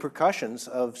potential repercussions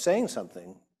of saying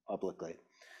something publicly.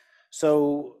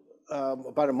 So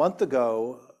about a month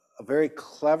ago, a very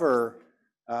clever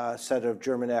set of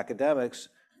German academics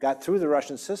got through the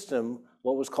Russian system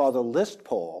what was called a list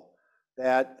poll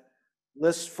that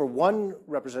lists for one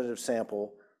representative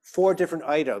sample 4 different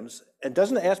items and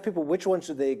doesn't ask people which ones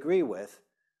do they agree with,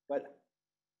 but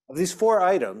of these 4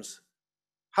 items,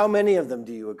 how many of them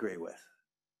do you agree with?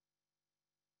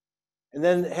 And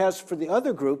then it has for the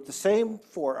other group the same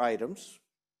 4 items.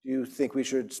 Do you think we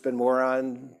should spend more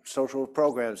on social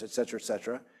programs, et cetera, et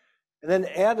cetera? And then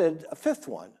added a 5th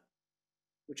one,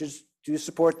 which is, do you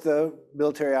support the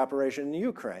military operation in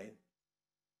Ukraine?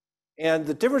 And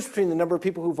the difference between the number of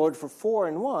people who voted for 4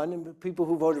 in one and the people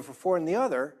who voted for 4 in the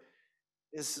other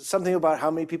is something about how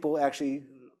many people actually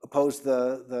opposed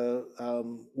the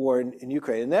war in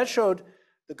Ukraine. And that showed,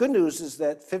 the good news is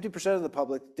that 50% of the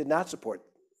public did not support,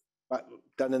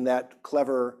 done in that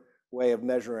clever way of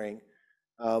measuring.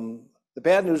 The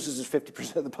bad news is that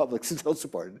 50% of the public still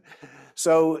supported.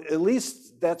 So at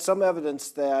least that's some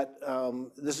evidence that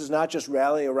this is not just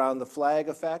rally around the flag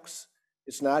effects.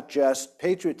 It's not just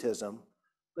patriotism,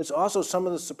 but it's also some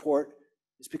of the support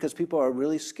is because people are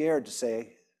really scared to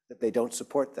say that they don't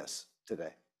support this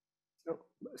today. So,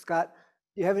 Scott,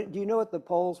 do you know what the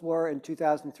polls were in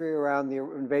 2003 around the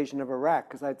invasion of Iraq?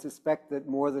 Because I suspect that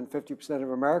more than 50% of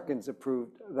Americans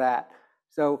approved that.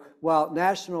 So while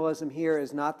nationalism here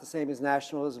is not the same as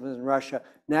nationalism in Russia,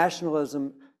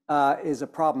 nationalism is a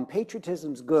problem.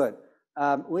 Patriotism's good.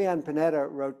 Leon Panetta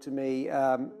wrote to me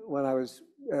when I was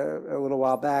a little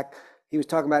while back. He was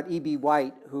talking about E.B.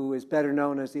 White, who is better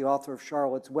known as the author of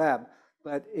Charlotte's Web.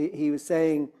 But he was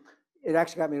saying, it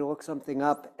actually got me to look something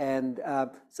up, and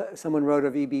someone wrote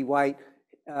of E.B. White,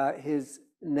 his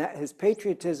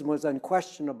patriotism was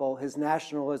unquestionable, his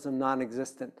nationalism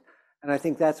non-existent. And I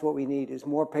think that's what we need, is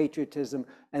more patriotism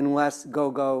and less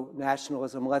go-go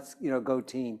nationalism. Let's, go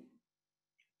team.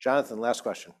 Jonathan, last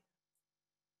question.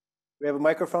 We have a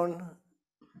microphone?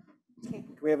 Can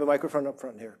we have a microphone up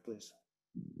front here, please?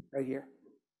 Right here.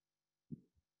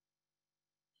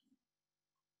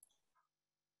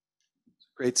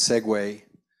 Great segue.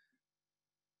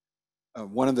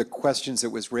 One of the questions that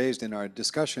was raised in our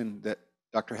discussion that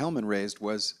Dr. Hellman raised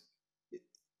was,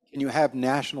 can you have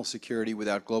national security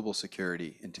without global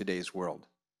security in today's world?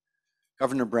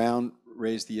 Governor Brown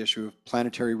raised the issue of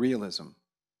planetary realism.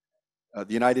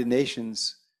 The United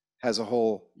Nations has a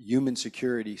whole human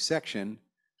security section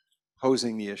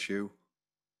posing the issue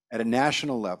at a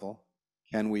national level.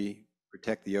 Can we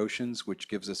protect the oceans, which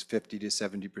gives us 50 to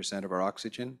 70% of our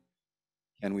oxygen?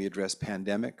 Can we address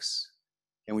pandemics?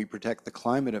 Can we protect the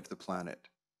climate of the planet?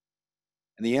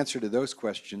 And the answer to those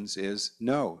questions is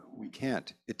no, we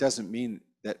can't. It doesn't mean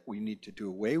that we need to do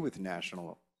away with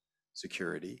national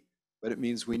security, but it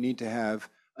means we need to have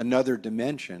another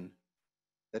dimension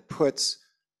that puts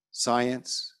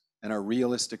science and our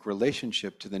realistic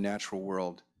relationship to the natural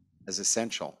world as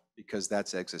essential, because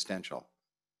that's existential.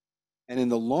 And in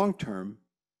the long term,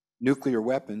 nuclear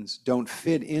weapons don't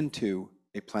fit into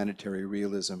a planetary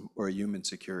realism or a human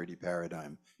security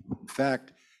paradigm. In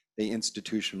fact, they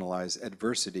institutionalize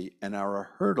adversity and are a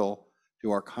hurdle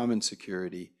to our common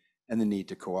security and the need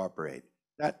to cooperate.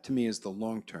 That, to me, is the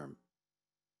long term.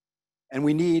 And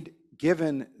we need,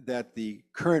 given that the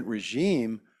current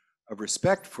regime of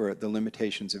respect for the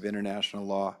limitations of international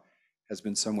law has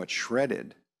been somewhat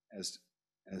shredded,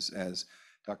 as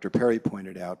Dr. Perry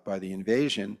pointed out, by the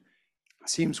invasion, it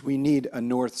seems we need a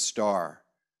North Star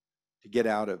to get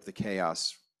out of the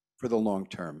chaos for the long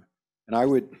term. And I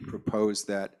would propose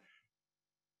that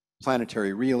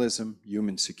planetary realism,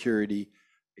 human security,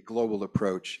 a global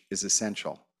approach is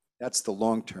essential. That's the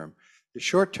long term. The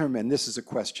short term, and this is a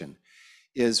question,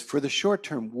 is for the short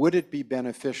term, would it be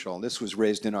beneficial? This was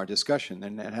raised in our discussion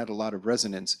and it had a lot of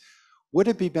resonance. Would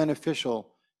it be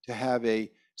beneficial to have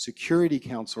a Security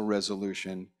Council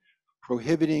resolution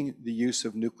prohibiting the use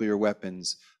of nuclear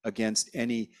weapons against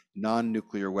any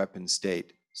non-nuclear weapon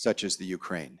state, such as the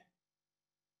Ukraine?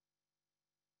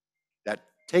 That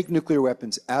take nuclear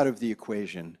weapons out of the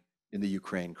equation in the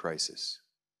Ukraine crisis.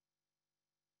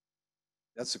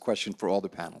 That's the question for all the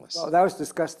panelists. Well, that was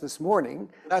discussed this morning.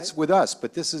 That's with us,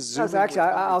 but this is That's zooming actually,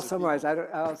 with I'll hundreds of summarize.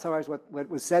 I'll summarize what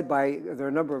was said by, there are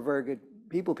a number of very good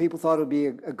people. People thought it would be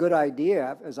a good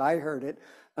idea, as I heard it.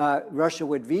 Russia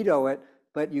would veto it,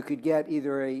 but you could get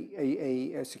either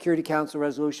a Security Council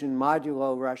resolution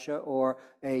modulo Russia or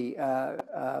a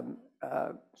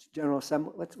General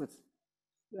Assembly,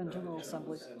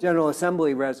 General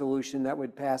Assembly resolution that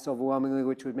would pass overwhelmingly,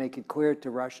 which would make it clear to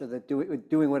Russia that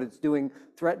doing what it's doing,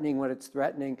 threatening what it's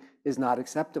threatening, is not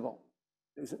acceptable.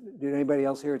 Did anybody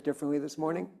else hear it differently this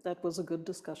morning? That was a good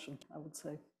discussion, I would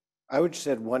say. I would just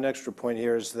add one extra point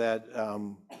here is that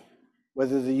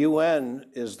whether the UN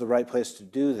is the right place to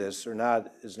do this or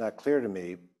not is not clear to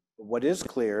me. But what is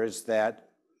clear is that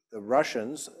the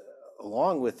Russians,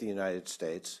 along with the United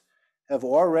States, have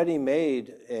already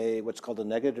made what's called a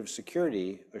negative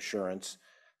security assurance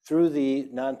through the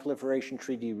Non-Proliferation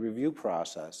Treaty review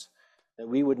process that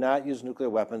we would not use nuclear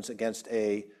weapons against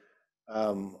a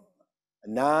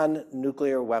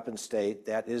non-nuclear weapon state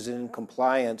that is in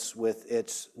compliance with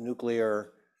its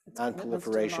nuclear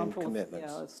non-proliferation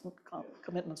commitments. Yeah, it's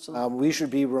commitments to We should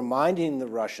be reminding the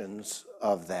Russians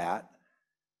of that.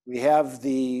 We have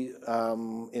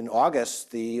in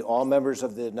August, all members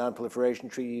of the Non-Proliferation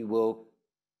Treaty will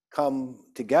come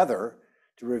together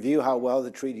to review how well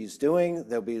the treaty is doing.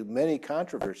 There'll be many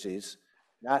controversies,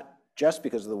 not just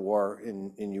because of the war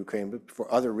in Ukraine, but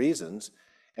for other reasons.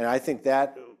 And I think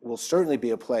that will certainly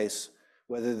be a place,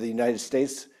 whether the United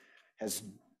States has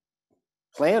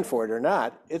planned for it or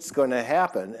not, it's going to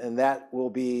happen, and that will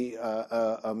be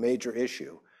a major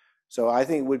issue. So I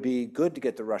think it would be good to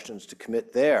get the Russians to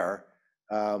commit there,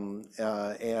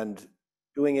 and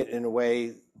doing it in a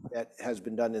way that has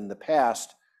been done in the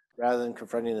past, rather than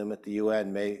confronting them at the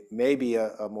UN, may be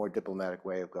a more diplomatic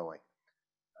way of going.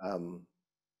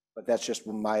 But that's just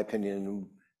my opinion,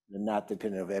 and not the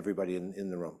opinion of everybody in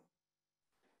the room.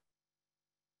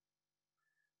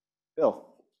 Bill?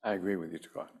 I agree with you,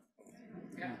 Scott.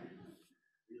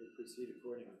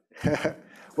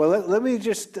 Well, let me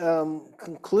just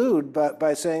conclude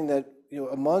by saying that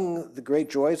among the great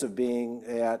joys of being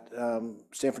at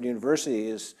Stanford University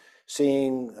is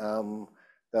seeing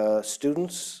the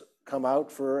students come out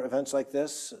for events like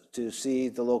this, to see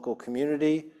the local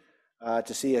community,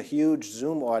 to see a huge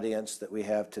Zoom audience that we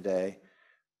have today,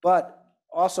 but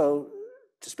also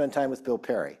to spend time with Bill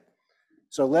Perry.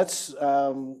 So let's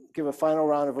give a final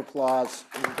round of applause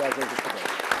and congratulations to Bill.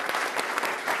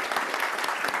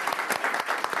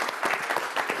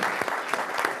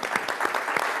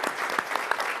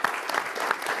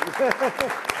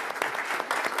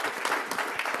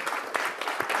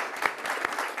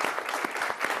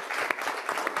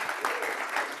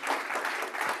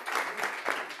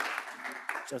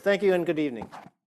 So thank you and good evening.